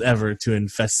creatures ever to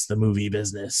infest the movie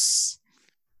business.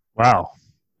 Wow.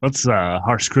 That's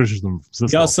harsh criticism.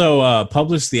 He also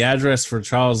published the address for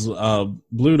Charles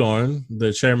Bluedorn,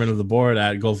 the chairman of the board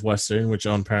at Gulf Western, which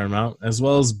owned Paramount, as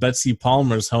well as Betsy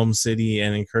Palmer's home city,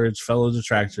 and encouraged fellow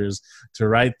detractors to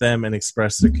write them and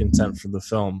express their contempt for the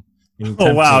film.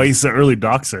 Oh, wow. He's the early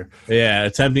doxer. Yeah,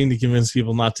 attempting to convince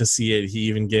people not to see it. He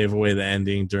even gave away the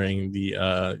ending during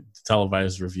the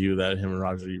televised review that him and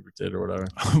Roger Ebert did or whatever.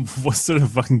 What sort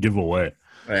of fucking giveaway?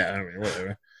 Yeah, I mean,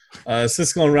 whatever.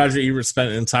 Siskel and Roger Ebert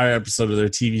spent an entire episode of their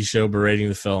TV show berating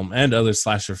the film and other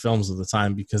slasher films of the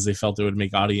time because they felt it would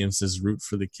make audiences root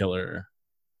for the killer.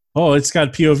 Oh, it's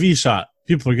got POV shot.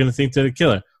 People are going to think they're the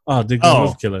killer. Oh, Dick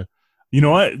the killer. You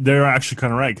know what? They're actually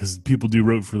kind of right because people do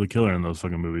root for the killer in those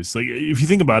fucking movies. Like, if you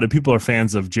think about it, people are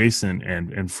fans of Jason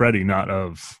and Freddy, not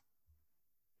of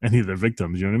any of their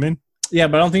victims. You know what I mean? Yeah,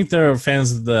 but I don't think they're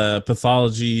fans of the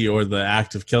pathology or the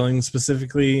act of killing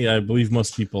specifically. I believe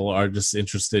most people are just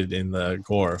interested in the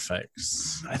gore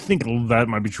effects. I think that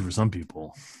might be true for some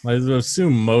people. I would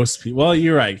assume most people. Well,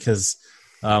 you're right, because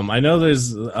I know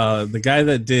there's the guy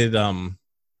that did the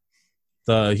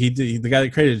guy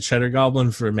that created Cheddar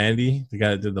Goblin for Mandy, the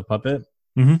guy that did the puppet.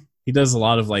 Mm-hmm. He does a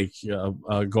lot of like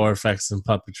gore effects and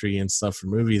puppetry and stuff for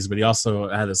movies, but he also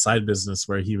had a side business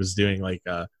where he was doing like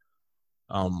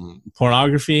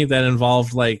pornography that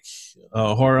involved like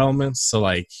horror elements, so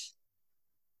like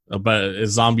but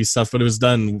zombie stuff, but it was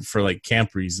done for like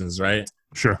camp reasons, right?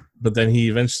 Sure. But then he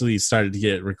eventually started to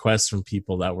get requests from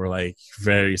people that were like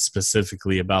very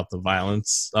specifically about the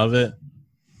violence of it.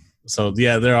 So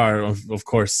yeah, there are of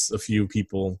course a few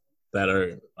people that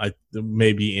are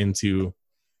maybe into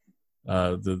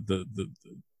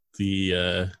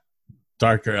the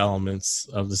darker elements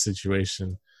of the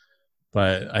situation.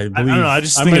 But I believe, I don't know. I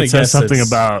just think it says something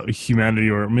about humanity,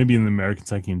 or maybe in the American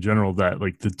psyche in general, that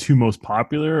like the two most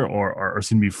popular are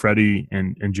seem to be Freddy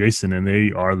and Jason, and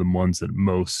they are the ones that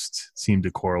most seem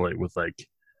to correlate with like,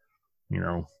 you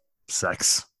know,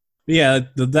 sex. Yeah,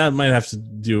 that might have to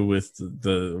do with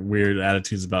the weird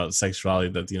attitudes about sexuality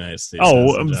that the United States has.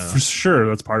 Oh, for sure,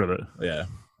 that's part of it. Yeah.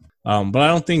 But I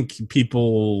don't think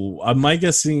people. My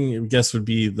guess would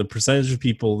be the percentage of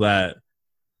people that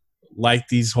like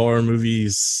these horror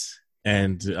movies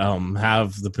and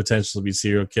have the potential to be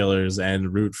serial killers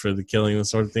and root for the killing and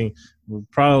sort of thing would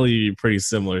probably be pretty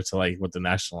similar to like what the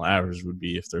national average would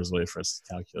be if there's a way for us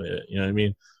to calculate it. You know what I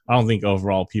mean? I don't think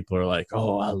overall people are like,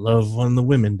 oh, I love when the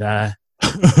women die.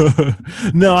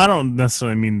 No, I don't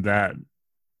necessarily mean that.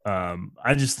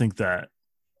 I just think that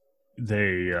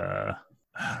they, I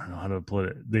don't know how to put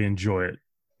it. They enjoy it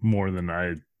more than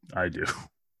I do.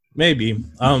 Maybe.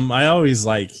 I always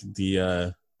like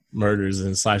the murders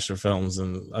in slasher films,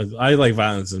 and I like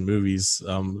violence in movies.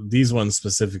 These ones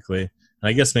specifically, and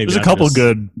I guess maybe there's a couple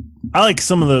good. I like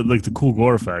some of the cool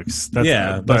gore effects.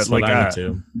 That's what I'm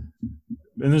into.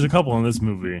 And there's a couple in this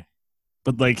movie,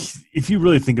 but like if you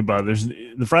really think about it, there's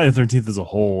the Friday the 13th as a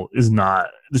whole is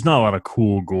not. There's not a lot of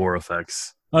cool gore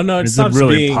effects. Oh no, it's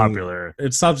really being popular.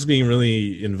 It stops being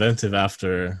really inventive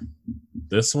after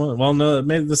this one. Well, no,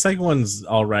 maybe the second one's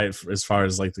all right as far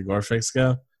as like the gore effects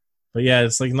go, but yeah,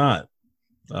 it's like not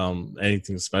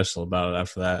anything special about it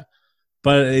after that.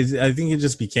 But I think it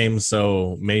just became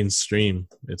so mainstream.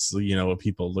 It's, you know, what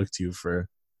people look to for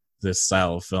this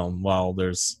style of film. While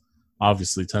there's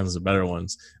obviously tons of better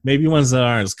ones. Maybe ones that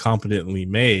aren't as competently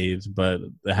made, but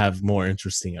have more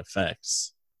interesting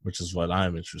effects, which is what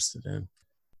I'm interested in.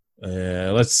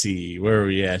 Let's see, where are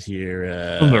we at here?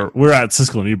 We're at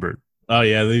Siskel and Ebert. Oh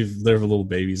yeah, they're little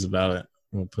babies about it,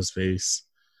 little puss babies.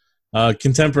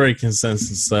 Contemporary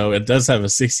consensus, though, it does have a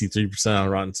 63% on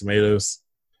Rotten Tomatoes.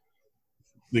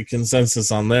 The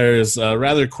consensus on there is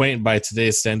rather quaint by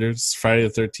today's standards. Friday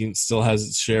the 13th still has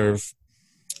its share of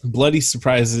bloody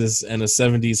surprises and a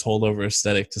 70s holdover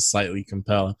aesthetic to slightly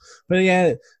compel. But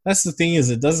yeah, that's the thing, is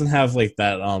it doesn't have like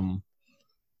that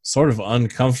sort of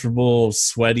uncomfortable,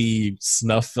 sweaty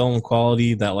snuff film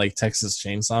quality that like Texas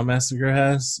Chainsaw Massacre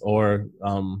has, or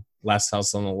Last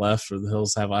House on the Left or The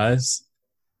Hills Have Eyes.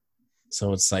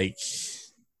 So it's like,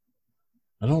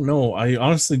 I don't know. I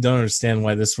honestly don't understand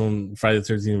why this one, Friday the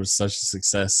 13th, was such a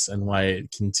success and why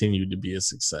it continued to be a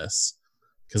success.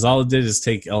 Because all it did is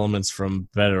take elements from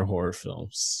better horror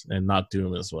films and not do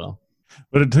them as well.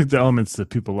 But it took the elements that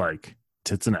people like,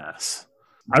 tits and ass.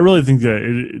 I really think that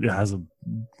it has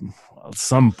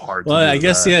some part. Well, I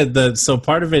guess, yeah. So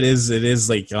part of it is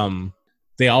like,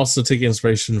 they also took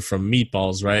inspiration from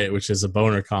Meatballs, right? Which is a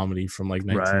boner comedy from like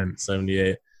 1978.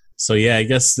 Right. So yeah, I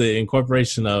guess the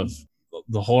incorporation of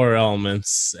the horror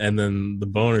elements and then the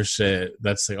boner shit,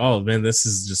 that's like, oh man, this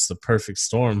is just the perfect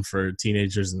storm for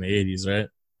teenagers in the 80s, right?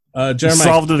 Jeremiah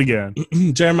solved it again.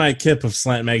 Jeremiah Kipp of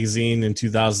Slant Magazine in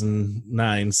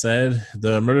 2009 said,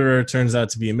 the murderer turns out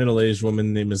to be a middle-aged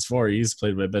woman named Ms. Voorhees,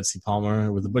 played by Betsy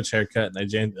Palmer, with a butch haircut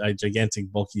and a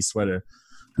gigantic bulky sweater,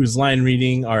 whose line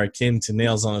reading are akin to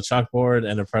nails on a chalkboard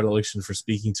and a predilection for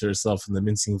speaking to herself in the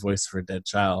mincing voice of her dead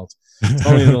child. It's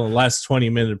only the last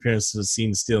 20-minute appearance to the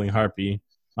scene stealing Harpy,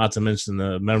 not to mention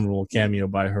the memorable cameo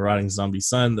by her rotting zombie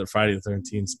son that Friday the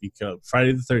 13th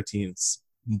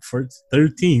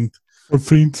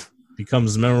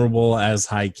becomes memorable as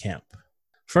high camp.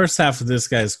 First half of this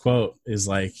guy's quote is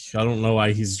like, I don't know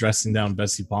why he's dressing down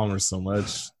Betsy Palmer so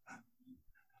much.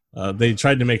 They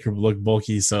tried to make her look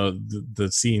bulky, so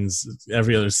the scenes,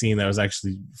 every other scene, that was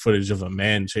actually footage of a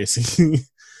man chasing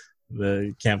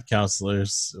the camp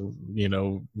counselors,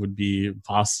 would be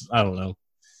possible. I don't know.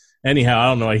 Anyhow, I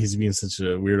don't know why he's being such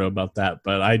a weirdo about that,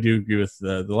 but I do agree with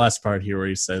the last part here where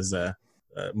he says,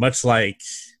 much like,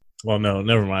 well, no,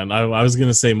 never mind. I was going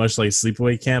to say much like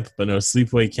Sleepaway Camp, but no,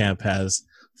 Sleepaway Camp has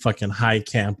fucking high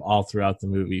camp all throughout the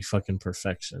movie, fucking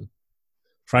perfection.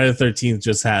 Friday the 13th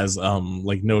just has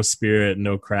like no spirit,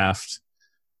 no craft,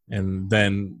 and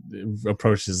then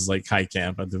approaches like high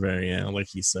camp at the very end, like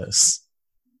he says.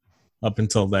 Up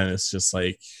until then, it's just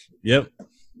like, yep,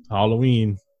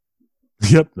 Halloween.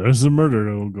 Yep, there's a murder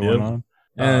going on.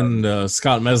 And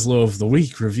Scott Meslow of The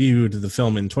Week reviewed the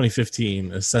film in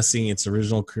 2015, assessing its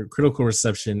original critical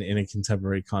reception in a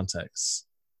contemporary context.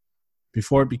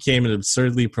 Before it became an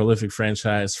absurdly prolific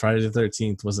franchise, Friday the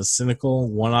 13th was a cynical,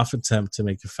 one-off attempt to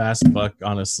make a fast buck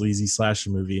on a sleazy slasher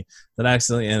movie that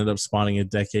accidentally ended up spawning a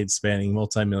decade-spanning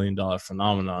multi-million-dollar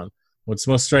phenomenon. What's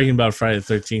most striking about Friday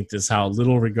the 13th is how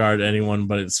little regard anyone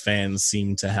but its fans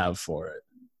seem to have for it.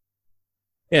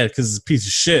 Yeah, because it's a piece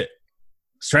of shit.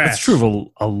 It's trash. That's true of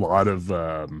a lot of...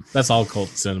 That's all cult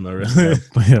cinema, really.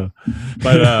 Yeah.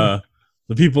 But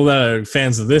the people that are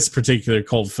fans of this particular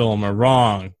cult film are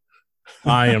wrong.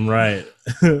 I am right.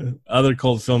 Other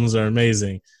cult films are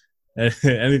amazing.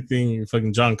 Anything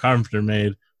fucking John Carpenter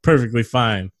made, perfectly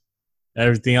fine.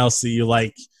 Everything else that you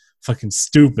like, fucking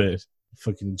stupid.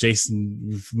 Fucking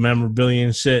Jason memorabilia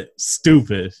and shit,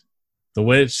 stupid. The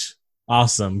Witch,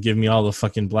 awesome. Give me all the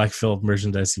fucking Black Phillip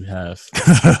merchandise you have.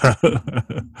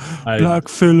 Black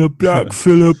Phillip.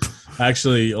 I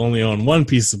actually only own one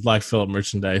piece of Black Phillip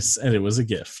merchandise, and it was a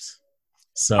gift.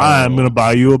 So I'm going to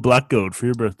buy you a black goat for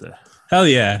your birthday. Hell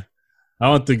yeah. I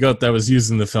want the goat that was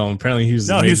used in the film. Apparently he's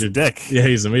a major he's a dick. Yeah,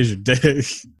 he's a major dick.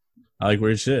 I like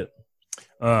weird shit.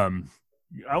 I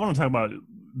want to talk about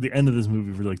the end of this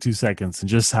movie for like 2 seconds and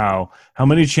just how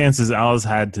many chances Alice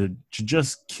had to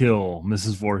just kill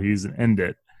Mrs. Voorhees and end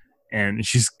it. And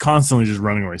she's constantly just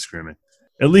running away screaming.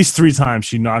 At least 3 times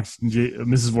she knocked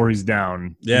Mrs. Voorhees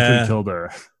down. Yeah, and killed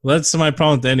her. Well, that's my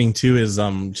problem with the ending too. Is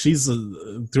she's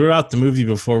throughout the movie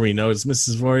before we know it's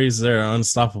Mrs. Voorhees, they're an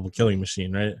unstoppable killing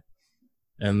machine, right?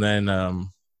 And then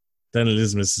it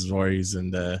is Mrs. Voorhees,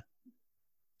 and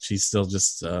she's still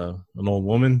just an old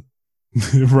woman,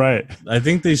 right? I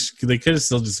think they could have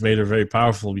still just made her very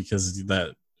powerful because of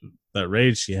that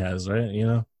rage she has,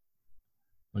 right?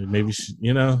 Like maybe she,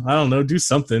 I don't know, do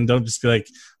something. Don't just be like,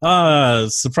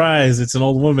 surprise, it's an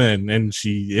old woman. And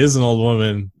she is an old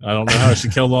woman. I don't know how she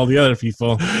killed all the other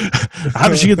people. How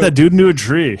did she get that dude into a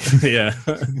tree? Yeah.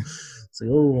 It's like,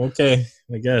 oh, okay,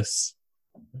 I guess.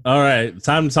 All right,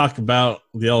 time to talk about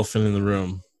the elephant in the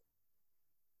room,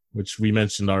 which we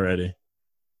mentioned already.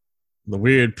 The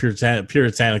weird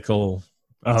puritanical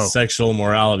sexual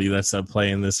morality that's at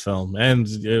play in this film, and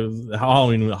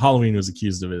Halloween was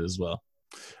accused of it as well.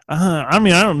 I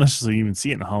mean, I don't necessarily even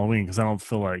see it in Halloween because I don't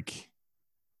feel like,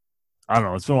 I don't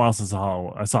know, it's been a while since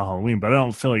I saw Halloween, but I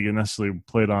don't feel like it necessarily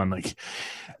played on like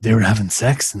they were having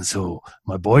sex and so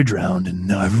my boy drowned and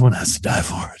now everyone has to die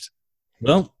for it.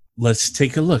 Well, let's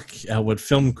take a look at what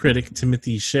film critic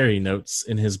Timothy Sherry notes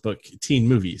in his book Teen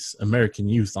Movies, American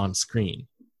Youth on Screen.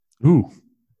 Ooh,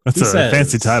 that's a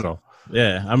fancy title.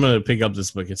 Yeah, I'm going to pick up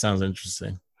this book. It sounds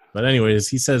interesting. But anyways,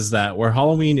 he says that where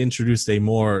Halloween introduced a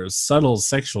more subtle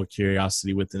sexual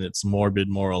curiosity within its morbid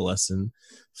moral lesson,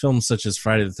 films such as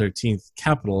Friday the 13th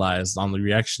capitalized on the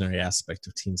reactionary aspect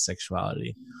of teen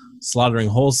sexuality, slaughtering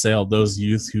wholesale those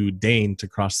youth who deigned to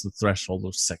cross the threshold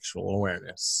of sexual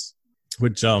awareness.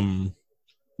 Which,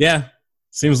 yeah,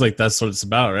 seems like that's what it's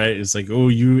about, right? It's like, oh,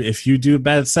 if you do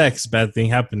bad sex, bad thing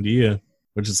happened to you.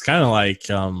 Which is kind of like,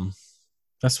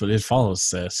 that's what It Follows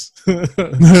says.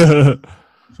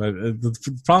 But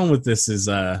the problem with this is,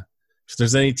 if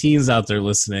there's any teens out there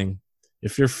listening,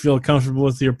 if you feel comfortable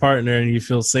with your partner and you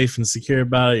feel safe and secure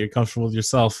about it, you're comfortable with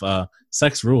yourself,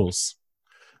 sex rules.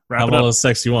 Have all the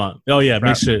sex you want. Oh, yeah,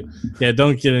 make sure. Yeah,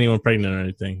 don't get anyone pregnant or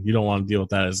anything. You don't want to deal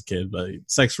with that as a kid, but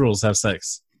sex rules, have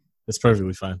sex. It's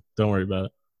perfectly fine. Don't worry about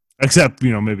it. Except,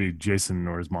 maybe Jason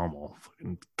or his mom will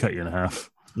fucking cut you in half.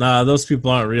 Nah, those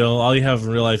people aren't real. All you have in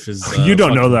real life is... you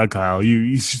don't know that, Kyle.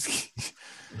 You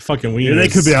fucking wieners. Yeah, they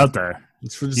could be out there.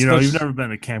 It's for you've never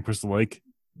been to Camp Crystal Lake.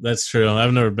 That's true.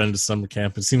 I've never been to summer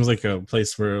camp. It seems like a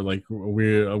place where like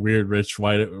weird rich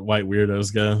white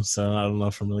weirdos go. So I don't know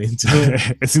if I'm really into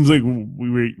it. It seems like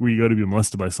where you go to be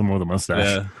molested by someone with a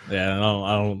mustache. Yeah.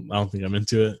 I don't think I'm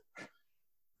into it.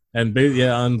 And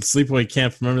on Sleepaway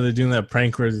Camp, remember they're doing that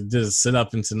prank where they did a sit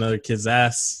up into another kid's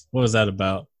ass. What was that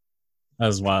about? That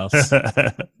was wild.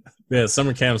 Yeah,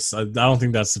 summer camps. I don't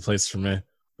think that's the place for me.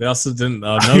 They also didn't.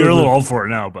 You're a little old for it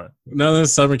now, but none of the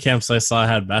summer camps I saw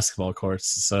had basketball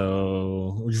courts.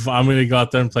 So if I'm going to go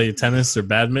out there and play tennis or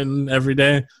badminton every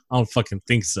day, I don't fucking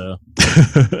think so.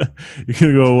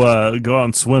 You're going to go out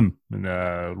and swim and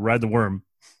ride the worm.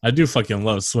 I do fucking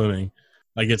love swimming.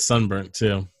 I get sunburnt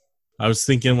too. I was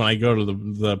thinking when I go to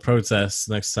the protest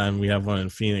next time we have one in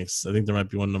Phoenix, I think there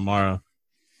might be one tomorrow,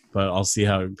 but I'll see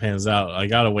how it pans out. I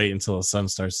got to wait until the sun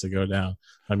starts to go down.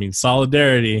 I mean,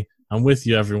 solidarity. I'm with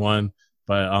you, everyone,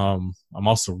 but I'm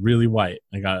also really white.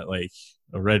 I got like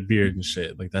a red beard and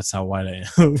shit. Like that's how white I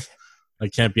am. I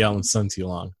can't be out in the sun too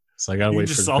long, so I gotta wait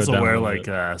for it to go down. You just also wear like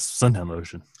suntan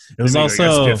lotion. It was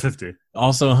also like 50.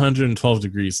 Also 112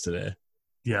 degrees today.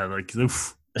 Yeah, like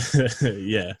oof.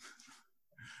 Yeah,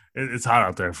 it's hot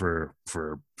out there for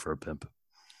a pimp.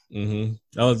 Mm-hmm.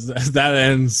 Oh, that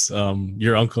ends.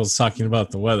 Your uncle's talking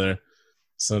about the weather.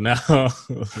 So now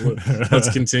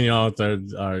let's continue on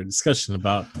with our discussion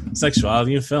about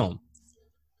sexuality in film.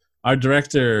 Our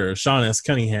director, Sean S.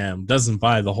 Cunningham, doesn't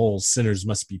buy the whole sinners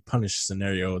must be punished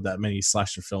scenario that many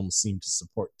slasher films seem to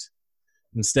support.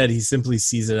 Instead, he simply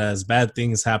sees it as bad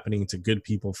things happening to good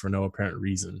people for no apparent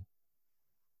reason.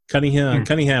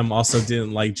 Cunningham also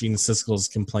didn't like Gene Siskel's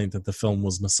complaint that the film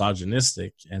was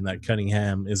misogynistic and that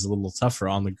Cunningham is a little tougher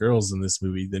on the girls in this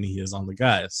movie than he is on the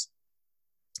guys.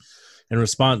 In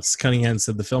response, Cunningham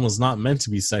said the film is not meant to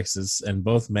be sexist, and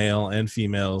both male and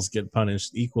females get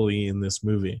punished equally in this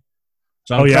movie.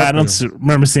 I don't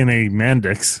remember seeing any man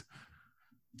dicks.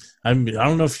 I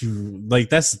don't know if you like.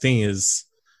 That's the thing is,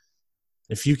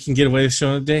 if you can get away with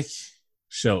showing a dick,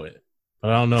 show it.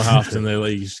 But I don't know how often they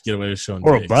let you get away with showing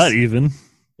or dicks. A butt even.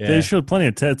 Yeah. They showed plenty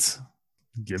of tits.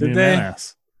 Give me an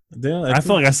ass. I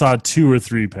feel like I saw 2 or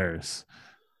 3 pairs.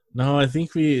 No, I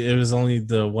think it was only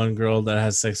the one girl that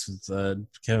had sex with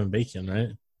Kevin Bacon, right?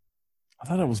 I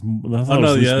thought it was.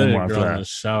 The other girl in the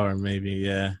shower, maybe.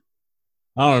 Yeah,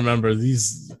 I don't remember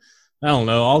these. I don't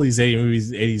know. All these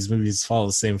 80s movies follow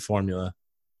the same formula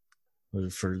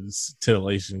for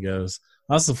titillation goes.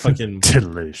 Also, fucking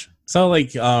titillation. So,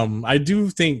 like, I do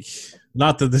think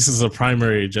not that this is a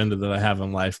primary agenda that I have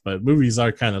in life, but movies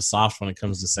are kind of soft when it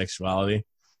comes to sexuality.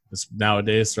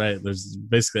 Nowadays, right? There's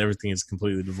basically everything is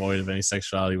completely devoid of any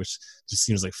sexuality, which just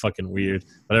seems like fucking weird.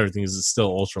 But everything is still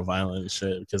ultra violent and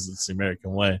shit because it's the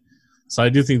American way. So I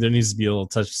do think there needs to be a little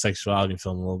touch of sexuality in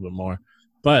film a little bit more.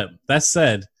 But that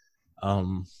said,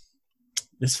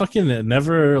 it's fucking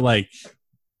never like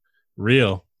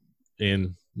real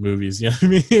in movies. You know what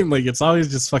I mean? Like it's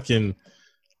always just fucking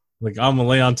like I'm gonna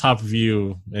lay on top of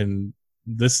you and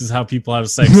this is how people have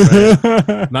sex,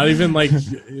 right? Not even like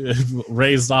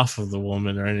raised off of the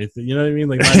woman or anything. You know what I mean?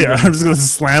 Like, yeah, I'm just gonna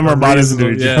slam our bodies into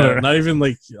each other. Not even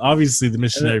like, obviously the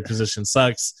missionary position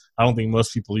sucks. I don't think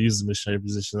most people use the missionary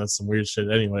position. That's some weird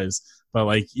shit, anyways. But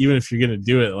like, even if you're gonna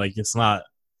do it, like, it's not.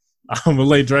 I'm gonna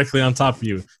lay directly on top of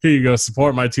you. Here you go.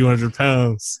 Support my 200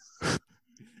 pounds.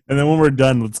 And then when we're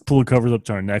done, let's pull the covers up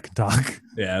to our neck and talk.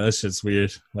 Yeah, that shit's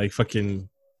weird. Like, fucking.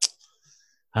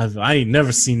 I ain't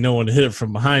never seen no one hit it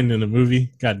from behind in a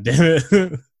movie. God damn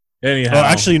it. Anyhow. Oh,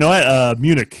 actually, you know what?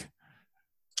 Munich.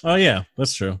 Oh, yeah,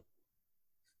 that's true.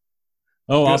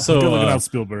 Oh, Good, also, good looking out,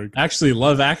 Spielberg. Actually,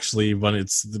 Love Actually,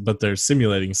 but they're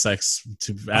simulating sex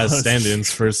as stand-ins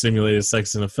for simulated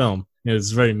sex in a film.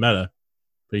 It's very meta,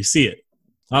 but you see it.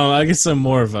 I guess I'm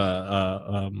more of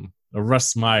a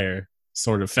Russ Meyer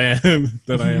sort of fan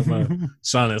than I am a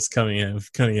Sean S. Cunningham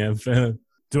fan.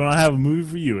 Do I have a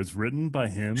movie for you? It's written by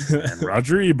him and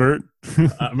Roger Ebert.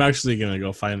 I'm actually going to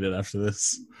go find it after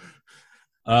this.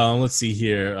 Let's see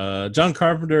here. John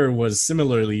Carpenter was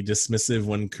similarly dismissive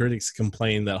when critics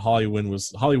complained that Hollywood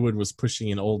was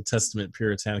pushing an Old Testament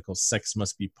puritanical sex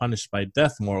must be punished by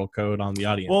death moral code on the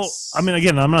audience. Well, I mean,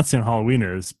 again, I'm not saying Halloween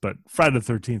is, but Friday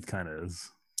the 13th kind of is.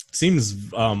 Seems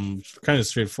kind of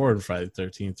straightforward. Friday the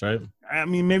 13th, right? I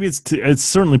mean, maybe it's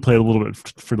certainly played a little bit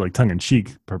for like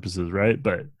tongue-in-cheek purposes, right?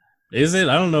 But is it?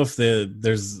 I don't know if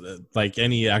there's like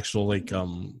any actual like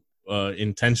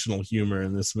intentional humor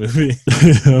in this movie.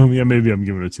 Yeah, maybe I'm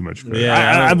giving it too much credit.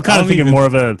 Yeah, I'm kind of thinking more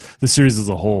of the series as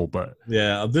a whole, but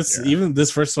even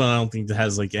this first one, I don't think it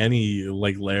has like any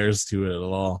like layers to it at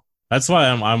all. That's why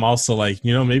I'm also like,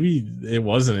 maybe it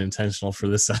wasn't intentional for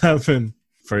this to happen,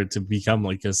 for it to become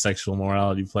like a sexual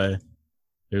morality play.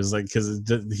 It was like, because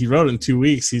he wrote in 2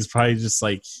 weeks, he's probably just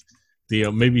like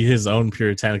maybe his own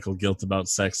puritanical guilt about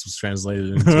sex was translated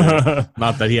into it.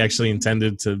 Not that he actually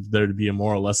intended there to be a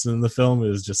moral lesson in the film. It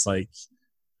was just like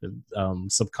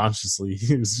subconsciously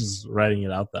he was just writing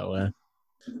it out that way.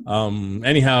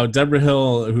 Anyhow, Deborah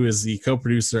Hill, who is the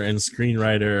co-producer and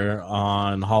screenwriter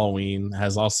on Halloween,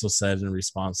 has also said in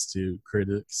response to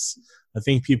critics, I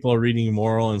think people are reading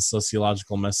moral and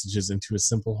sociological messages into a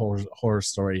simple horror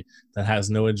story that has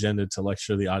no agenda to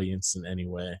lecture the audience in any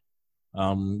way.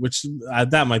 Which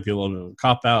that might be a little bit of a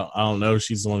cop-out. I don't know.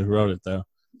 She's the one who wrote it, though.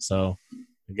 So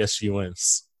I guess she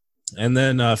wins. And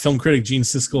then film critic Gene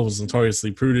Siskel was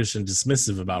notoriously prudish and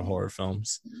dismissive about horror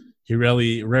films. He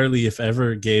rarely, if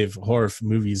ever, gave horror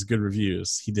movies good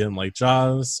reviews. He didn't like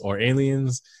Jaws or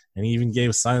Aliens, and he even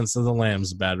gave Silence of the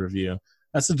Lambs a bad review.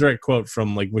 That's a direct quote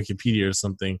from like Wikipedia or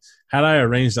something. Had I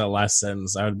arranged that last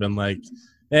sentence, I would have been like,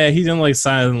 he didn't like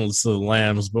Silence of the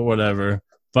Lambs, but whatever.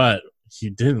 But he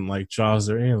didn't like Jaws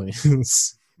or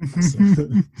Aliens.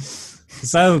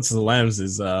 Silence of the Lambs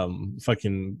is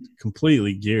fucking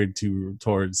completely geared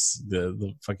towards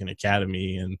the fucking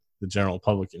Academy and the general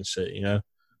public and shit,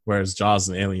 whereas Jaws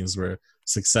and Aliens were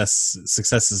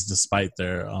successes despite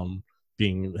their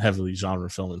being heavily genre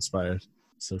film inspired.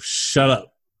 So shut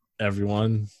up,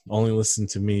 everyone. Only listen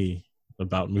to me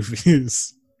about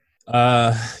movies.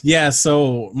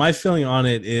 So my feeling on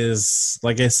it is,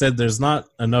 like I said, there's not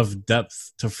enough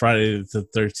depth to Friday the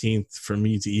 13th for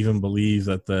me to even believe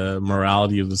that the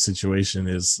morality of the situation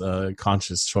is a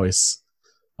conscious choice.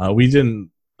 We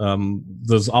didn't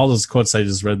all those quotes I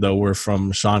just read, though, were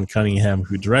from Sean Cunningham,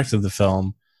 who directed the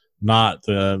film, not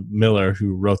the Miller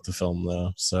who wrote the film,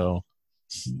 though. So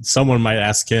someone might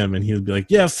ask him and he would be like,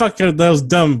 yeah, fuck those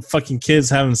dumb fucking kids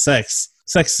having sex.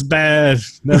 Sex is bad.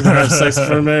 Never have sex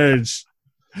before marriage.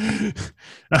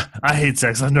 I hate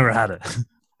sex. I've never had it.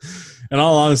 In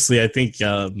all honesty, I think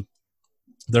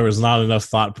there was not enough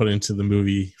thought put into the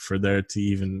movie for there to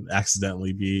even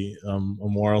accidentally be a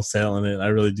moral tale in it. I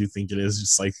really do think it is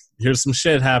just like, here's some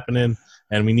shit happening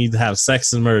and we need to have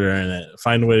sex and murder in it.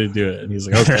 Find a way to do it. And he's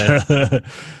like, okay.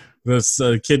 This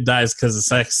kid dies because of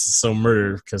sex, so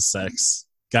murder because sex.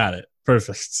 Got it.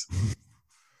 Perfect.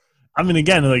 I mean,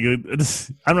 again, like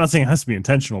I'm not saying it has to be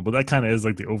intentional, but that kind of is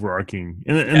like the overarching,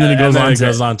 and then it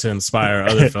goes on to inspire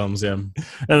other films, yeah, and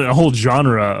a whole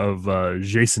genre of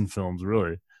Jason films,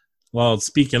 really. Well,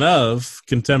 speaking of,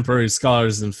 contemporary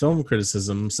scholars in film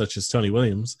criticism, such as Tony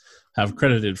Williams, have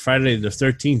credited Friday the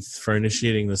 13th for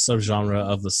initiating the subgenre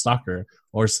of the stalker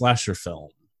or slasher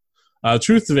film.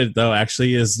 Truth of it, though,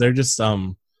 actually, is they're just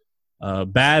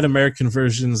bad American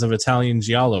versions of Italian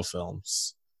giallo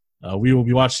films. We will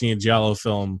be watching a giallo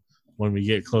film when we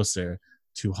get closer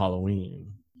to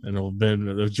Halloween. And it will be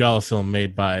a giallo film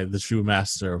made by the true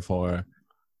master of horror,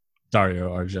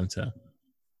 Dario Argento.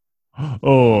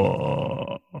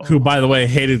 Oh. Who, by the way,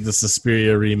 hated the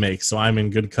Suspiria remake, so I'm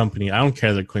in good company. I don't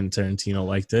care that Quentin Tarantino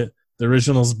liked it. The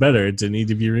original's better. It didn't need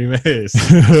to be remade.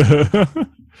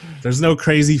 There's no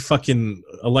crazy fucking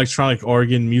electronic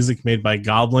organ music made by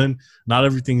Goblin. Not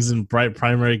everything's in bright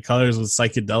primary colors with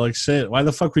psychedelic shit. Why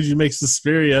the fuck would you make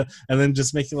Suspiria and then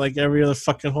just make it like every other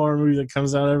fucking horror movie that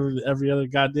comes out every other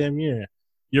goddamn year?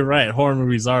 You're right. Horror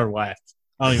movies are whack.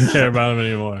 I don't even care about them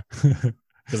anymore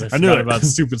because I forgot about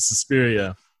stupid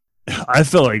Suspiria. I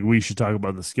feel like we should talk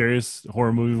about the scariest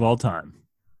horror movie of all time,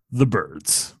 The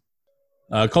Birds.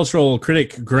 Cultural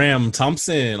critic Graham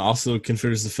Thompson also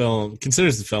considers the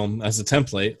film as a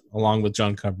template, along with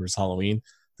John Carpenter's Halloween,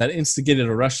 that instigated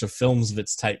a rush of films of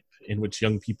its type, in which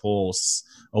young people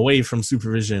away from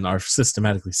supervision are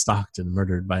systematically stalked and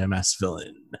murdered by a masked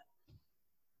villain.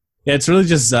 Yeah, it's really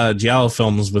just giallo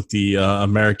films with the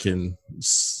American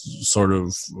sort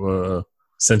of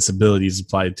sensibilities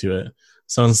applied to it.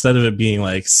 So instead of it being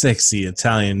like sexy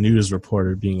Italian news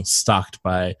reporter being stalked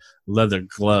by leather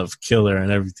glove killer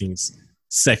and everything's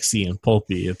sexy and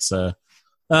pulpy, it's a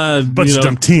bunch of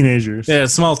dumb teenagers. Yeah,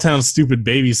 small town stupid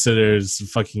babysitters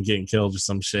fucking getting killed or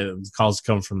some shit. Calls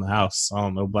come from the house. I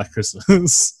don't know, Black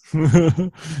Christmas.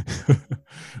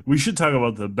 We should talk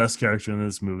about the best character in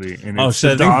this movie, and it's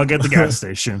the dog at the gas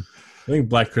station. I think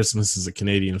Black Christmas is a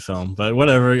Canadian film, but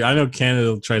whatever. I know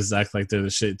Canada tries to act like they're the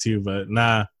shit too, but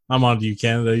nah. I'm on to you,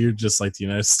 Canada. You're just like the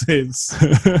United States.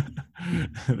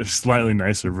 They're slightly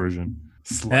nicer version.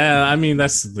 Yeah, I mean,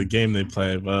 that's the game they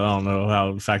play, but I don't know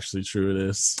how factually true it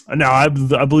is. No, I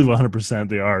believe 100%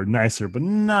 they are nicer, but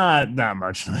not that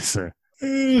much nicer.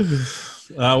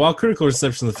 While critical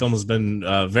reception of the film has been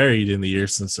varied in the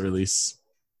years since the release,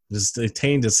 it's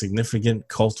attained a significant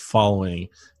cult following,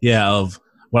 of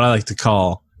what I like to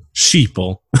call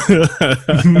sheeple.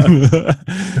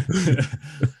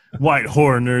 White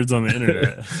horror nerds on the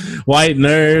internet. White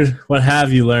nerd, what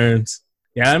have you learned?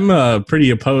 Yeah, I'm pretty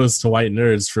opposed to white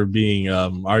nerds for being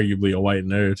arguably a white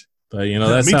nerd. But,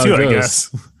 that's Me how too, it goes. I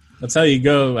guess. That's how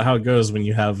it goes when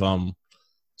you have a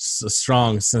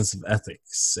strong sense of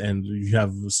ethics and you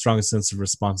have a strong sense of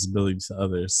responsibility to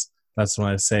others. That's when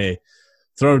I say,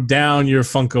 throw down your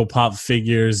Funko Pop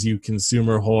figures, you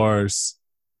consumer whores.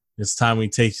 It's time we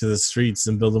take to the streets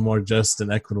and build a more just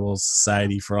and equitable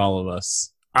society for all of us.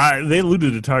 They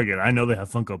alluded to Target. I know they have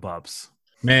Funko Pops.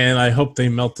 Man, I hope they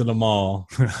melted them all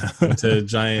into a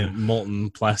giant molten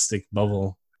plastic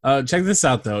bubble. Check this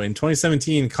out, though. In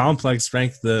 2017, Complex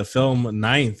ranked the film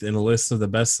 9th in a list of the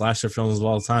best slasher films of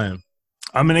all time.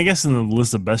 I mean, I guess in the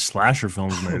list of best slasher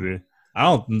films, maybe.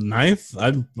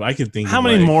 9th? I could think. How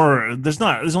many more?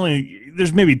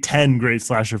 There's maybe 10 great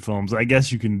slasher films. I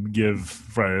guess you can give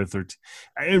Friday the 13th.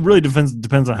 It really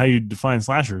depends on how you define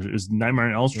slasher. Is Nightmare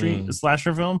on Elm Street a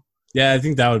slasher film? Yeah, I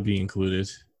think that would be included.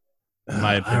 In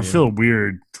my opinion. I feel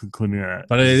weird including that.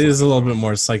 But it is a little bit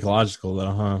more psychological,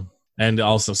 though, huh? And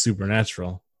also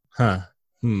supernatural. Huh.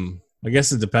 I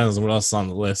guess it depends on what else is on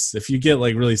the list. If you get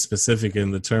like really specific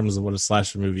in the terms of what a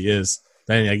slasher movie is,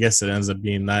 then I guess it ends up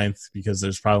being 9th because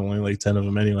there's probably only like 10 of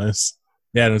them anyways.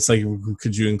 Yeah, and it's like,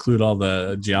 could you include all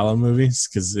the giallo movies?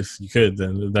 Because if you could,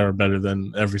 then they were better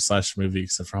than every slasher movie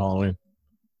except for Halloween.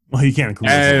 Well, you can't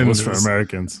include those for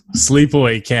Americans.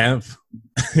 Sleepaway Camp.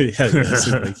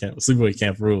 Sleepaway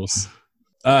Camp rules.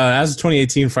 As of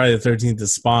 2018, Friday the 13th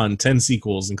has spawned 10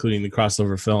 sequels, including the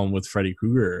crossover film with Freddy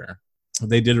Krueger.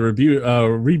 They did a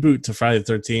reboot to Friday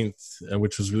the 13th,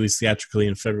 which was released theatrically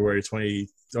in February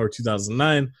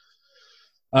 2009,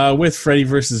 with Freddy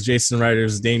vs. Jason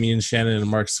writers Damian Shannon and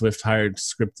Mark Swift hired to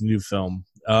script the new film.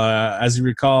 As you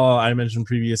recall, I mentioned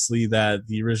previously that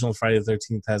the original Friday the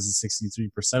 13th has a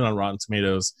 63% on Rotten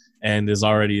Tomatoes and is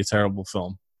already a terrible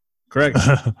film. Correct?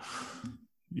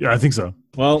 Yeah, I think so.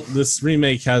 Well, this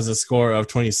remake has a score of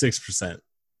 26%.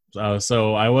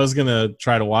 So I was going to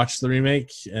try to watch the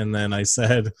remake, and then I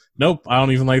said, nope, I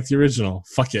don't even like the original.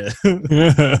 Fuck it.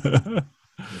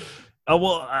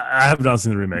 Well, I have not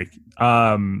seen the remake.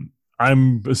 I'm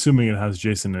assuming it has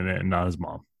Jason in it and not his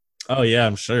mom. Oh, yeah,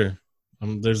 I'm sure.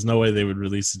 There's no way they would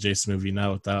release a Jason movie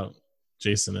now without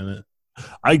Jason in it.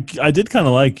 I did kind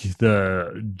of like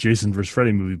the Jason vs.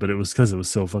 Freddy movie, but it was because it was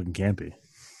so fucking campy.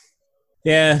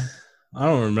 Yeah, I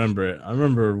don't remember it. I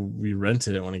remember we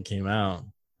rented it when it came out.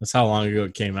 That's how long ago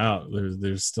it came out.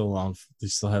 There's still on.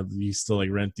 You still like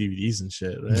rent DVDs and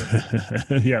shit,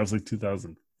 right? Yeah, it was like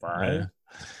 2005. Yeah.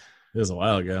 It was a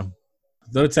while ago.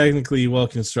 Though technically well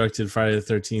constructed, Friday the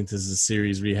 13th is a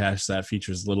series rehash that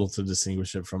features little to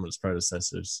distinguish it from its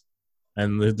predecessors.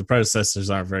 And the predecessors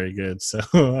aren't very good, so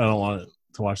I don't want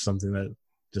to watch something that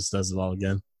just does it all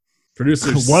again.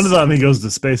 Producers. One of them, he goes to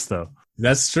space, though.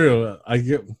 That's true. I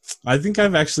think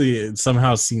I've actually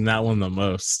somehow seen that one the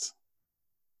most.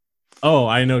 Oh,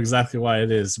 I know exactly why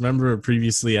it is. Remember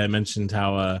previously I mentioned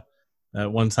how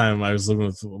at one time I was living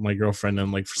with my girlfriend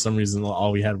and like for some reason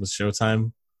all we had was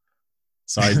Showtime.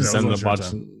 So I just ended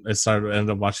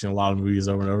up watching a lot of movies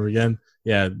over and over again.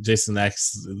 Yeah, Jason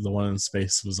X, the one in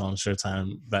space, was on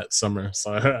Showtime that summer.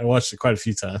 So I watched it quite a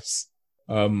few times.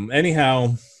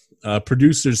 Anyhow,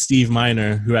 producer Steve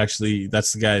Miner, who actually,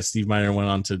 that's the guy, Steve Miner went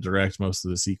on to direct most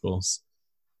of the sequels.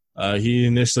 He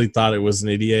initially thought it was an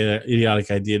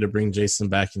idiotic idea to bring Jason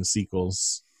back in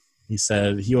sequels. He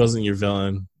said, he wasn't your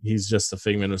villain. He's just a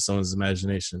figment of someone's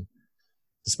imagination.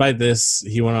 Despite this,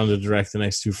 he went on to direct the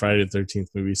next 2 Friday the 13th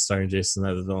movies starring Jason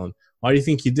as the villain. Why do you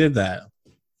think he did that?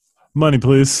 Money,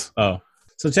 please. Oh,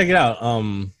 so check it out.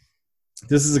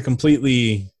 This is a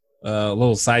completely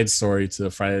little side story to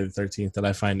Friday the 13th that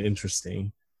I find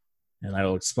interesting, and I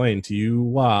will explain to you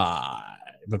why.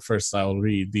 But first, I will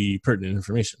read the pertinent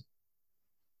information.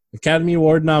 Academy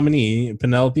Award nominee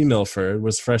Penelope Milford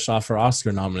was fresh off her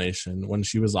Oscar nomination when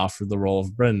she was offered the role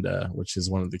of Brenda, which is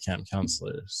one of the camp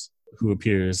counselors, who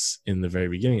appears in the very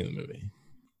beginning of the movie.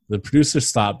 The producer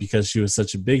stopped because she was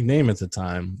such a big name at the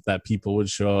time that people would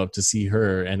show up to see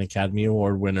her and Academy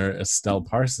Award winner Estelle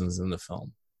Parsons in the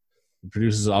film. The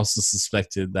producers also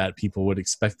suspected that people would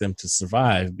expect them to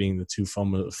survive, being the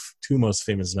two most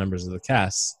famous members of the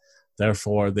cast.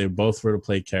 Therefore, they both were to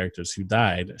play characters who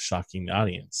died, shocking the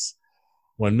audience.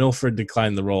 When Milford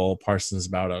declined the role, Parsons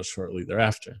bowed out shortly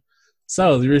thereafter.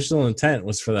 So the original intent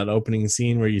was for that opening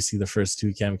scene where you see the first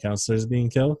 2 camp counselors being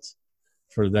killed,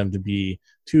 for them to be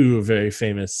 2 very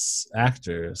famous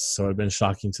actors. So it had been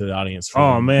shocking to the audience.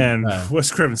 Oh, man. Wes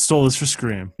Craven stole this for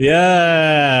Scream.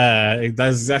 Yeah,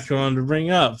 that's exactly what I wanted to bring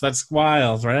up. That's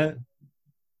wild, right?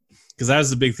 Because that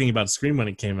was the big thing about Scream when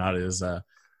it came out is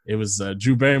it was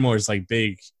Drew Barrymore's like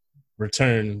big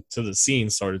return to the scene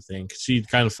sort of thing. She'd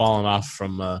kind of fallen off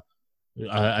from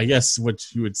I guess what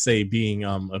you would say being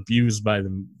abused by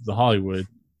the Hollywood,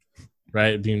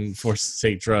 right? Being forced to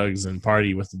take drugs and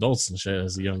party with adults and shit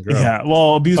as a young girl. Yeah,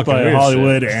 well, abused by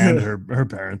Hollywood and her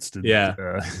parents did.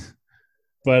 Yeah.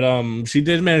 But she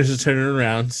did manage to turn it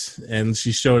around, and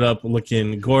she showed up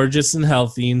looking gorgeous and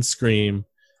healthy in Scream,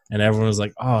 and everyone was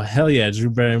like, oh, hell yeah, Drew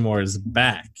Barrymore is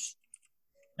back.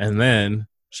 And then,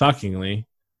 shockingly,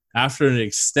 after an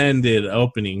extended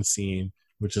opening scene,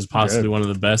 which is possibly one of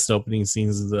the best opening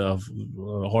scenes of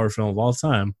the horror film of all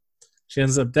time, she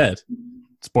ends up dead.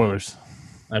 Spoilers.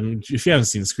 I mean, if you haven't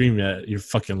seen Scream yet, you're a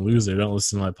fucking loser. Don't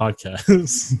listen to my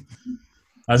podcast.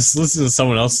 I was listening to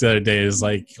someone else the other day, is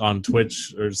like on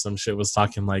Twitch or some shit, was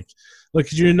talking like, look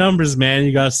at your numbers, man.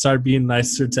 You got to start being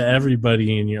nicer to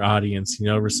everybody in your audience. You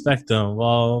know, respect them.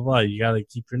 Blah, blah, blah. You got to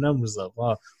keep your numbers up.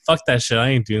 Blah. Fuck that shit. I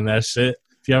ain't doing that shit.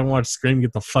 If you haven't watched Scream,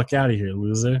 get the fuck out of here,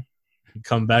 loser. You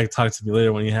come back, talk to me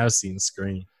later when you have seen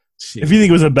Scream. Shit. If you think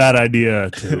it was a bad idea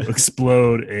to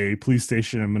explode a police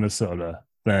station in Minnesota,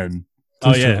 then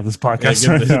this podcast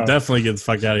definitely get the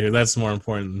fuck out of here. That's more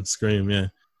important than Scream. Yeah.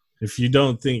 If you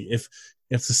don't think if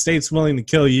the state's willing to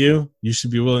kill you, you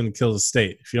should be willing to kill the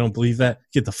state. If you don't believe that,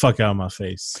 get the fuck out of my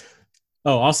face.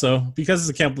 Oh, also, because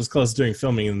the camp was closed during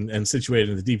filming and situated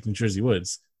in the deep New Jersey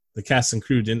woods, the cast and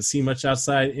crew didn't see much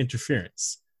outside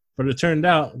interference. But it turned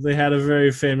out they had a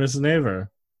very famous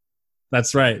neighbor.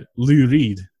 That's right, Lou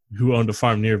Reed, who owned a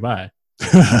farm nearby. We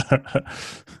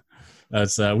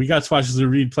got to watch Lou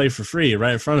Reed play for free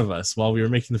right in front of us while we were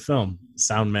making the film,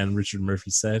 soundman Richard Murphy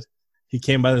said. He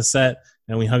came by the set,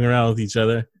 and we hung around with each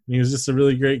other, and he was just a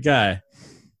really great guy.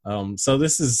 So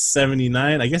this is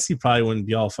 79. I guess he probably wouldn't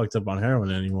be all fucked up on heroin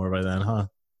anymore by then, huh?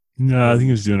 No, I think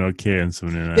he was doing okay in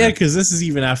 79. Yeah, because this is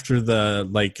even after the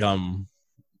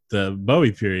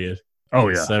Bowie period. Oh,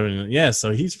 yeah. 70, yeah,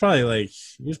 so he was probably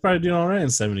doing all right in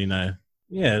 79.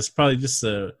 Yeah, it's probably just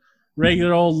a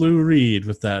regular old Lou Reed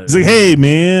with that. He's like, hey,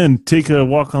 man, take a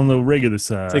walk on the regular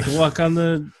side. Take a walk on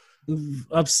the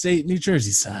upstate New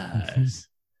Jersey side.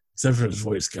 Except for his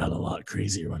voice got a lot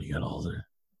crazier when he got older.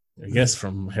 I guess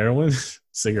from heroin,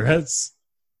 cigarettes.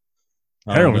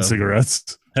 Heroin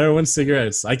cigarettes. Heroin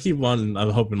cigarettes. I keep on. I'm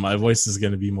hoping my voice is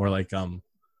going to be more like Tom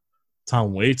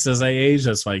Waits as I age.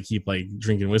 That's why I keep like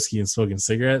drinking whiskey and smoking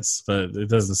cigarettes. But it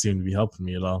doesn't seem to be helping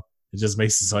me at all. It just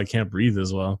makes it so I can't breathe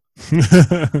as well.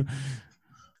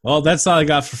 Well, that's all I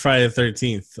got for Friday the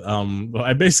 13th.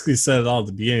 I basically said it all at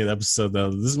the beginning of the episode,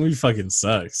 though. This movie fucking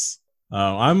sucks.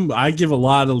 I give a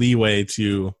lot of leeway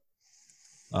to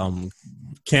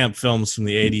camp films from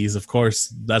the 80s. Of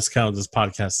course, that's kind of what this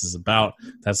podcast is about.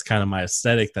 That's kind of my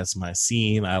aesthetic. That's my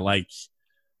scene. I like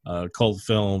cult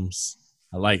films.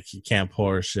 I like camp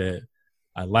horror shit.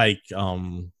 I like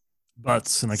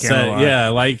butts, and I can't lie. Yeah, I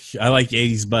like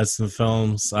 80s butts in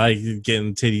films. I like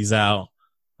getting titties out.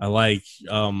 I like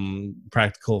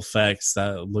practical effects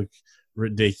that look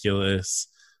ridiculous.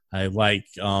 I like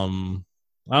I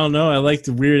don't know, I like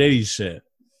the weird 80s shit.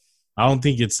 I don't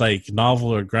think it's like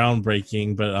novel or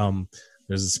groundbreaking, but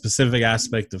there's a specific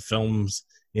aspect of films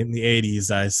in the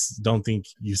 80s I don't think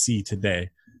you see today,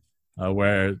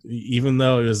 where even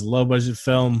though it was a low budget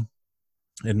film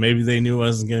and maybe they knew it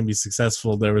wasn't going to be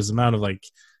successful, there was an amount of like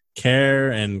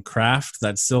care and craft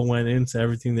that still went into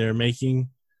everything they were making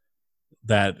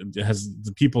that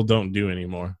the people don't do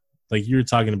anymore. Like you were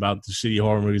talking about the shitty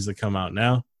horror movies that come out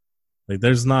now. Like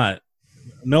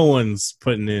no one's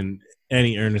putting in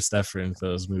any earnest effort into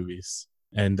those movies.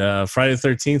 And Friday the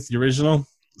 13th, the original,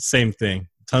 same thing.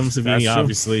 Tom Savini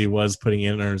obviously was putting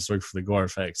in earnest work for the gore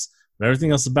effects, but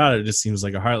everything else about it just seems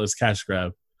like a heartless cash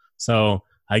grab. So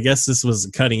I guess this was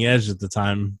cutting edge at the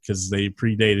time because they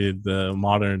predated the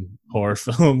modern horror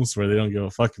films where they don't give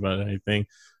a fuck about anything.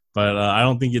 But I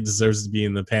don't think it deserves to be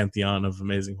in the pantheon of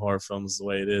amazing horror films the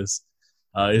way it is.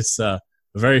 It's a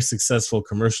very successful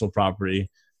commercial property,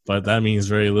 but that means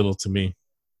very little to me.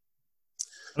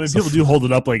 I mean, people do hold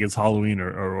it up like it's Halloween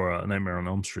or Nightmare on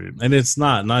Elm Street, and it's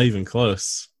not even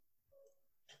close.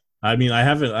 I mean, I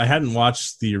hadn't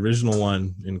watched the original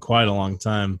one in quite a long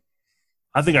time.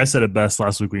 I think I said it best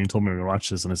last week when you told me we were going to watch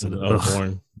this, and I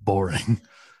said, boring.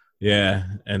 Yeah,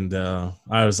 and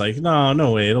I was like,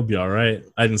 no way, it'll be all right.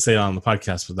 I didn't say it on the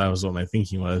podcast, but that was what my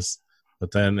thinking was.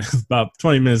 But then about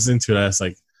 20 minutes into it, I was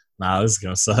like, nah, this is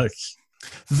going to suck.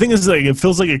 The thing is, like, it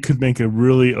feels like it could make a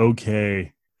really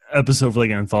okay episode for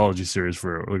like an anthology series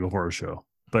for like a horror show.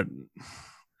 But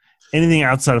anything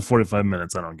outside of 45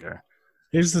 minutes, I don't care.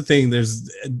 Here's the thing.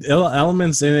 There's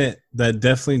elements in it that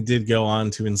definitely did go on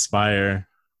to inspire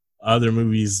other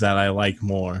movies that I like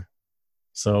more.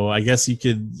 So I guess you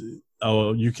can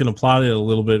applaud it a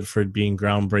little bit for it being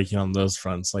groundbreaking on those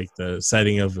fronts, like the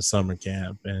setting of a summer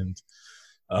camp and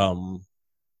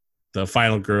the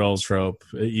final girl trope,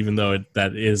 even though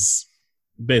that is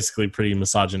basically pretty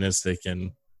misogynistic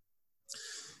and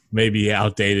maybe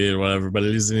outdated or whatever, but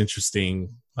it is an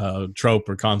interesting trope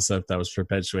or concept that was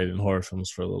perpetuated in horror films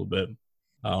for a little bit.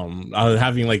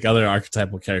 Having like other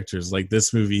archetypal characters, like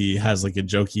this movie has like a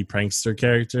jokey prankster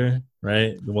character,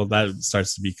 right? Well, that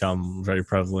starts to become very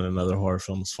prevalent in other horror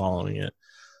films following it.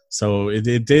 So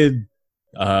it did,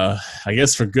 I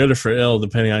guess for good or for ill,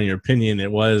 depending on your opinion,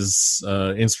 it was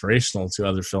inspirational to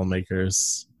other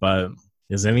filmmakers. But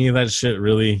is any of that shit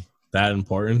really that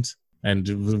important? And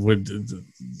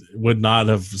would not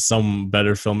have some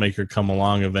better filmmaker come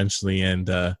along eventually and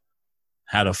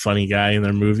had a funny guy in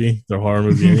their horror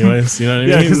movie anyways? You know what I mean?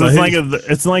 Yeah, because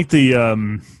it's like the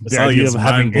idea of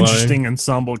having interesting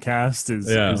ensemble cast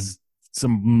is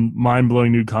some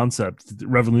mind-blowing new concept,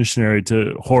 revolutionary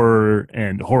to horror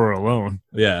and horror alone.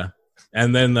 Yeah.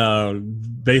 And then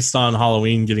based on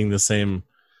Halloween getting the same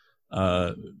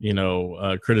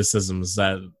criticisms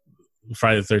that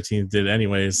Friday the 13th did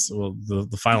anyways, well,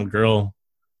 the final girl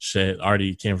shit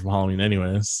already came from Halloween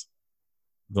anyways.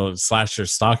 The slasher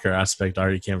stalker aspect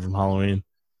already came from Halloween.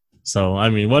 So, I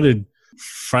mean, what did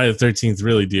Friday the 13th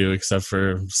really do except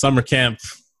for summer camp,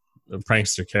 a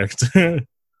prankster character?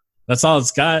 That's all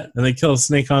it's got. And they kill a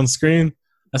snake on screen.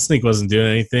 That snake wasn't doing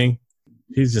anything.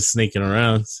 He's just sneaking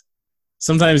around.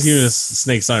 Sometimes even if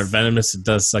snakes aren't venomous, it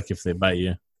does suck if they bite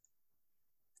you.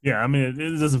 Yeah, I mean,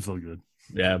 it doesn't feel good.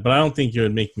 Yeah, but I don't think it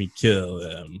would make me kill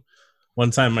them.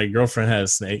 One time my girlfriend had a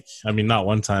snake. I mean, not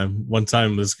one time. One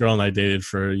time this girl and I dated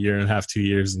for a year and a half, 2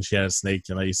 years, and she had a snake,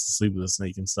 and I used to sleep with a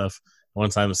snake and stuff. One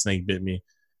time a snake bit me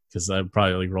because I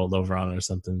probably like rolled over on her or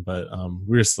something, but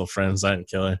we were still friends. I didn't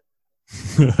kill her.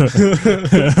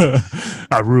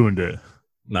 I ruined it.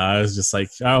 I was just like,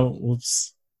 oh,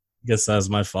 whoops. Guess that was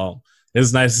my fault.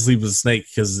 It's nice to sleep with a snake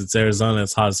because it's Arizona,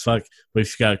 it's hot as fuck. But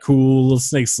if you got a cool little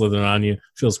snake slithering on you, it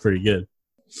feels pretty good.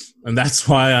 And that's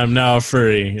why I'm now a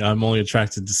furry. I'm only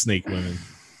attracted to snake women.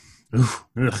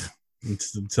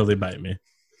 Until they bite me.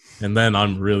 And then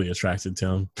I'm really attracted to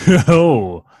them.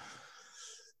 Oh.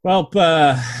 Well,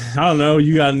 I don't know.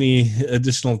 You got any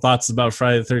additional thoughts about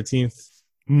Friday the 13th?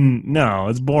 No,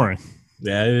 it's boring.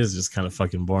 Yeah, it is just kind of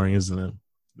fucking boring, isn't it?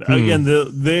 Again,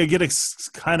 they get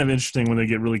kind of interesting when they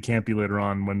get really campy later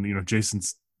on when,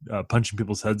 Jason's punching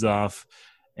people's heads off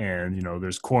and,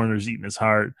 there's coroners eating his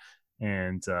heart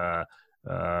and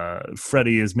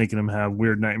Freddy is making him have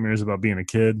weird nightmares about being a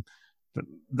kid. But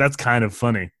that's kind of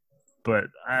funny. But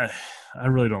I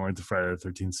really don't like the Friday the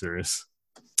 13th series.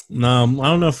 No, I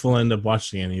don't know if we'll end up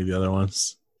watching any of the other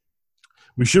ones.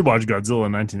 We should watch Godzilla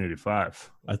in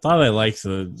 1985. I thought I liked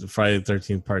the Friday the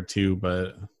 13th Part 2,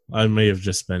 but I may have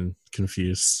just been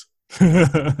confused.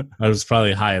 I was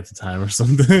probably high at the time or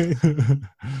something,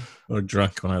 or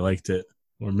drunk when I liked it,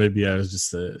 or maybe I was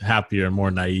just a happier,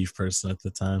 more naive person at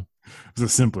the time. It was a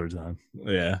simpler time.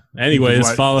 Yeah.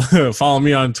 Anyways, follow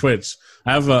me on Twitch.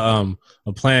 I have a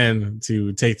plan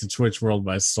to take the Twitch world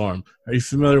by storm. Are you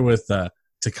familiar with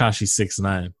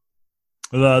Tekashi69?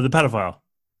 The pedophile.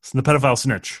 The pedophile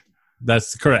snitch.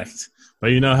 That's correct.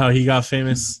 But you know how he got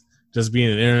famous? Just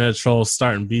being an internet troll,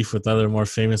 starting beef with other more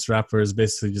famous rappers,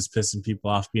 basically just pissing people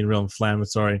off, being real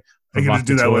inflammatory. Are you going to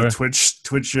do that with Twitch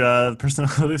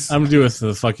personalities? I'm going to do it with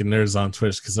the fucking nerds on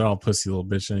Twitch because they're all pussy little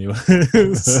bitch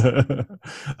anyways.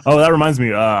 Oh, that reminds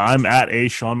me. I'm at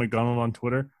Sean McDonald on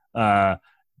Twitter.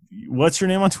 What's your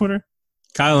name on Twitter?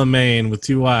 Kyla Maine with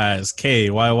 2 Y's.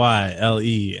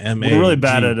 KYYLEMAGNE. We're really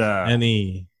bad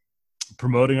at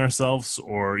promoting ourselves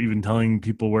or even telling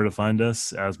people where to find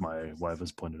us, as my wife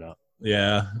has pointed out.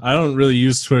 Yeah, I don't really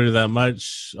use Twitter that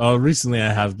much. Recently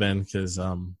I have been because,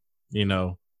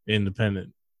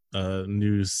 independent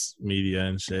news media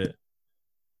and shit.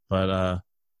 But,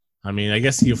 I mean, I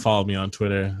guess you can follow me on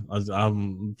Twitter. I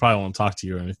probably won't talk to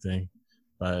you or anything.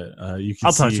 But you can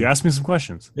I'll talk to you. Ask me some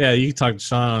questions. Yeah, you can talk to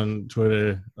Sean on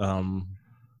Twitter.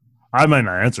 I might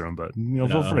not answer them, but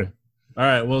feel free. All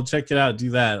right, well, check it out.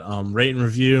 Do that. Rate and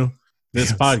review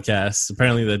this podcast.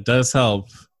 Apparently, that does help.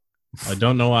 I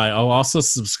don't know why. Oh, also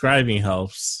subscribing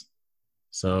helps.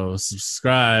 So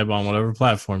subscribe on whatever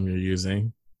platform you're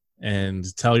using, and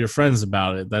tell your friends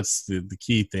about it. That's the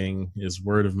key thing is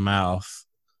word of mouth.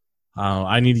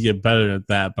 I need to get better at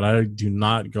that, but I do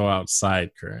not go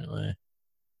outside currently.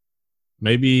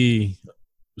 Maybe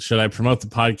should I promote the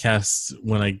podcast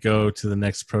when I go to the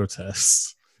next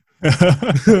protest?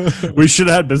 We should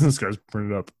have had business cards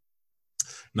printed up.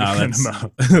 No,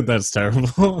 that's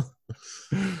terrible.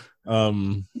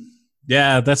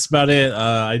 Yeah, that's about it.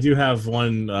 I do have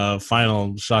one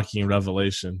final shocking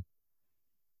revelation.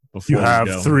 You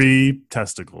have 3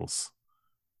 testicles.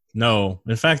 No,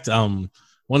 in fact,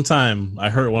 one time I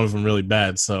hurt one of them really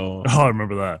bad. So I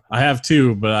remember that. I have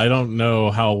 2, but I don't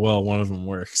know how well one of them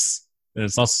works, and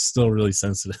it's also still really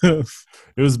sensitive.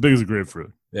 It was as big as a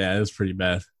grapefruit. Yeah, it was pretty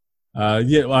bad.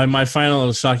 My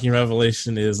final shocking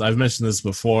revelation is I've mentioned this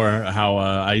before, how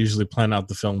I usually plan out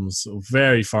the films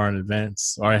very far in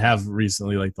advance, or I have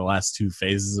recently, like the last 2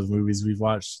 phases of movies we've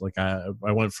watched. Like I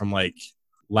went from like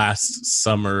last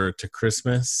summer to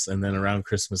Christmas, and then around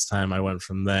Christmas time I went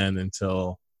from then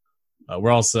until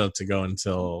we're all set up to go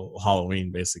until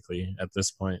Halloween, basically, at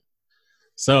this point.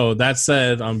 So that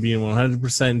said, I'm being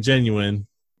 100% genuine.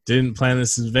 Didn't plan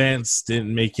this in advance.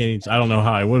 Didn't make any. I don't know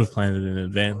how I would have planned it in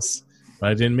advance, but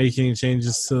I didn't make any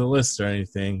changes to the list or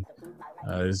anything.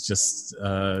 It's just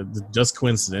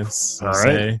coincidence. All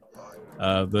right.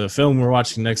 The film we're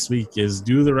watching next week is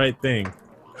Do the Right Thing.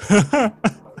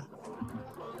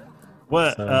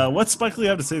 What Spike Lee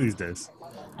have to say these days?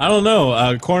 I don't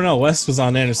know. Cornel West was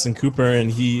on Anderson Cooper,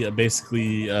 and he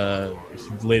basically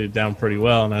laid it down pretty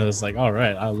well. And I was like, all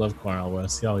right, I love Cornel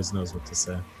West. He always knows what to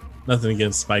say. Nothing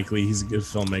against Spike Lee. He's a good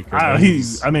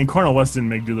filmmaker. Cornel West didn't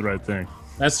make Do the Right Thing.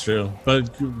 That's true.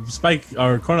 But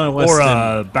Cornel West...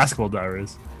 Or Basketball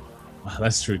Diaries.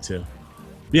 That's true, too.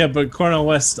 Yeah, but Cornel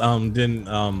West didn't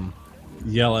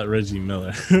yell at Reggie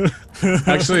Miller.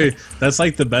 Actually, that's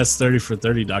like the best 30 for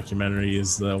 30 documentary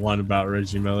is the one about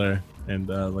Reggie Miller and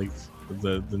like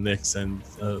the Knicks and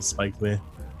Spike Lee.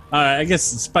 I guess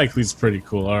Spike Lee's pretty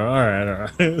cool. All right.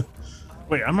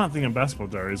 Wait, I'm not thinking Basketball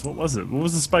Diaries. What was it? What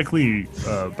was the Spike Lee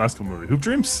basketball movie? Hoop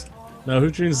Dreams? No,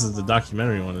 Hoop Dreams is the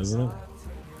documentary one, isn't it?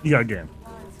 He Got Game.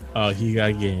 Oh, He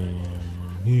Got Game.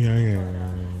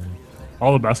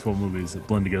 All the basketball movies that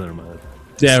blend together in my head.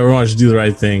 Yeah, we're watching Do the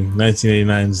Right Thing.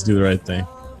 1989's Do the Right Thing.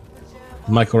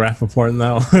 Michael Rappaport in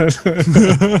that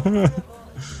one?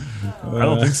 I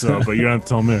don't think so, but you're going to have to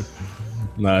tell me.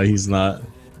 No, he's not.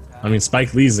 I mean,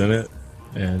 Spike Lee's in it,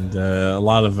 and a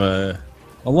lot of the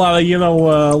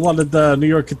New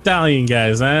York Italian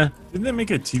guys, huh? Didn't they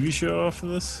make a TV show off of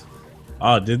this?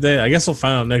 Oh, did they? I guess we'll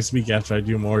find out next week after I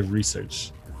do more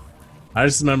research. I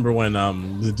just remember when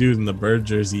the dude in the bird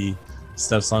jersey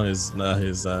steps on his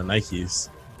Nikes,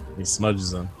 he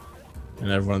smudges them, and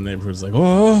everyone in the neighborhood's like,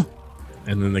 "Oh!"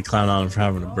 And then they clown on him for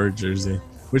having a bird jersey,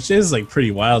 which is like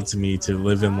pretty wild to me to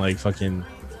live in like fucking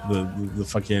the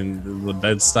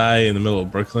Bed-Stuy in the middle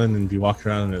of Brooklyn and be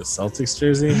walking around in a Celtics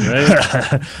jersey,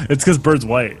 right? It's because Bird's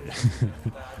white.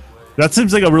 That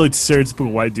seems like a really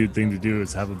stereotypical white dude thing to do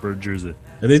is have a bird jersey.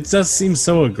 And it does seem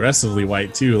so aggressively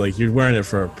white too. Like you're wearing it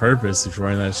for a purpose if you're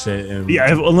wearing that shit. And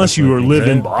yeah, unless you live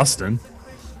in Boston.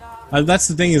 That's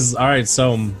the thing is, all right.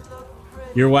 So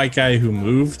you're a white guy who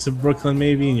moved to Brooklyn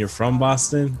maybe, and you're from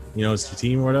Boston, you know, it's your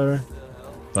team or whatever.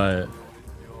 But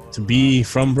to be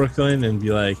from Brooklyn and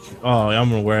be like, oh, I'm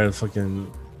gonna wear a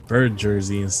fucking Bird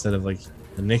jersey instead of like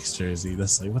a Knicks jersey,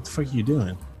 that's like, what the fuck are you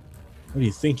doing? What are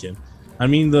you thinking? I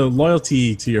mean, the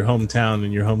loyalty to your hometown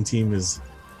and your home team is,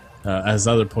 as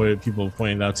other people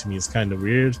pointed out to me, is kind of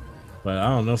weird. But I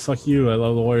don't know. Fuck you. I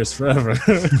love the Warriors forever.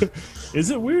 Is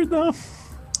it weird though?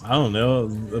 I don't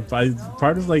know.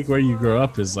 Part of like where you grow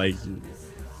up is like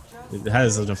it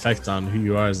has an effect on who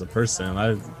you are as a person.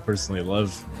 I personally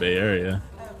love Bay Area.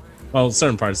 Well,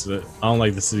 certain parts of it. I don't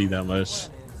like the city that much.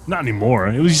 Not anymore.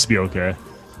 It used to be okay.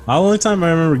 The only time I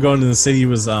remember going to the city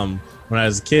was when I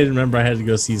was a kid. Remember, I had to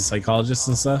go see psychologists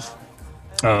and stuff.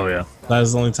 Oh yeah. That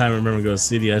was the only time I remember going to the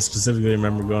city. I specifically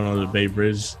remember going on the Bay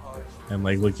Bridge and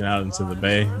like looking out into the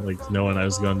bay, like knowing I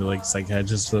was going to like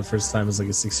psychiatrist for the first time as like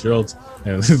a 6-year-old,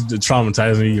 and it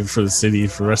traumatized me for the city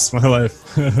for the rest of my life.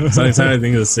 So anytime I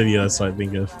think of the city, that's what I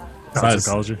think of.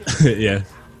 Psychology. Yeah.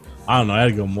 I don't know. I had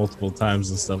to go multiple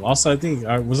times and stuff. Also, I think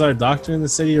was our doctor in the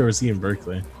city or was he in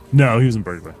Berkeley? No, he was in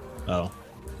Berkeley. Oh, all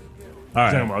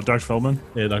right. Talking about Dr. Feldman?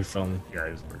 Yeah, Dr. Feldman. Yeah,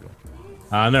 he was in Berkeley.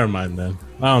 Never mind then.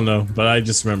 I don't know, but I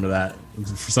just remember that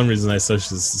for some reason I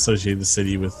associate the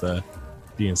city with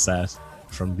being sad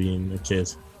from being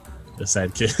a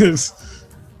sad kid.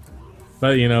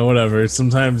 But you know, whatever.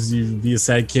 Sometimes you be a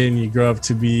sad kid and you grow up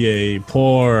to be a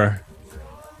poor,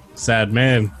 sad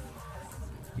man.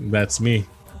 That's me.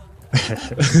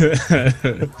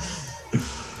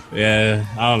 Yeah,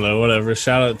 I don't know, whatever.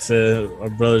 Shout out to our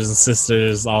brothers and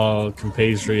sisters, all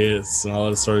compatriots and all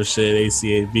that sort of shit.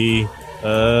 ACAB,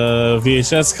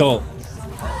 VHS Cult.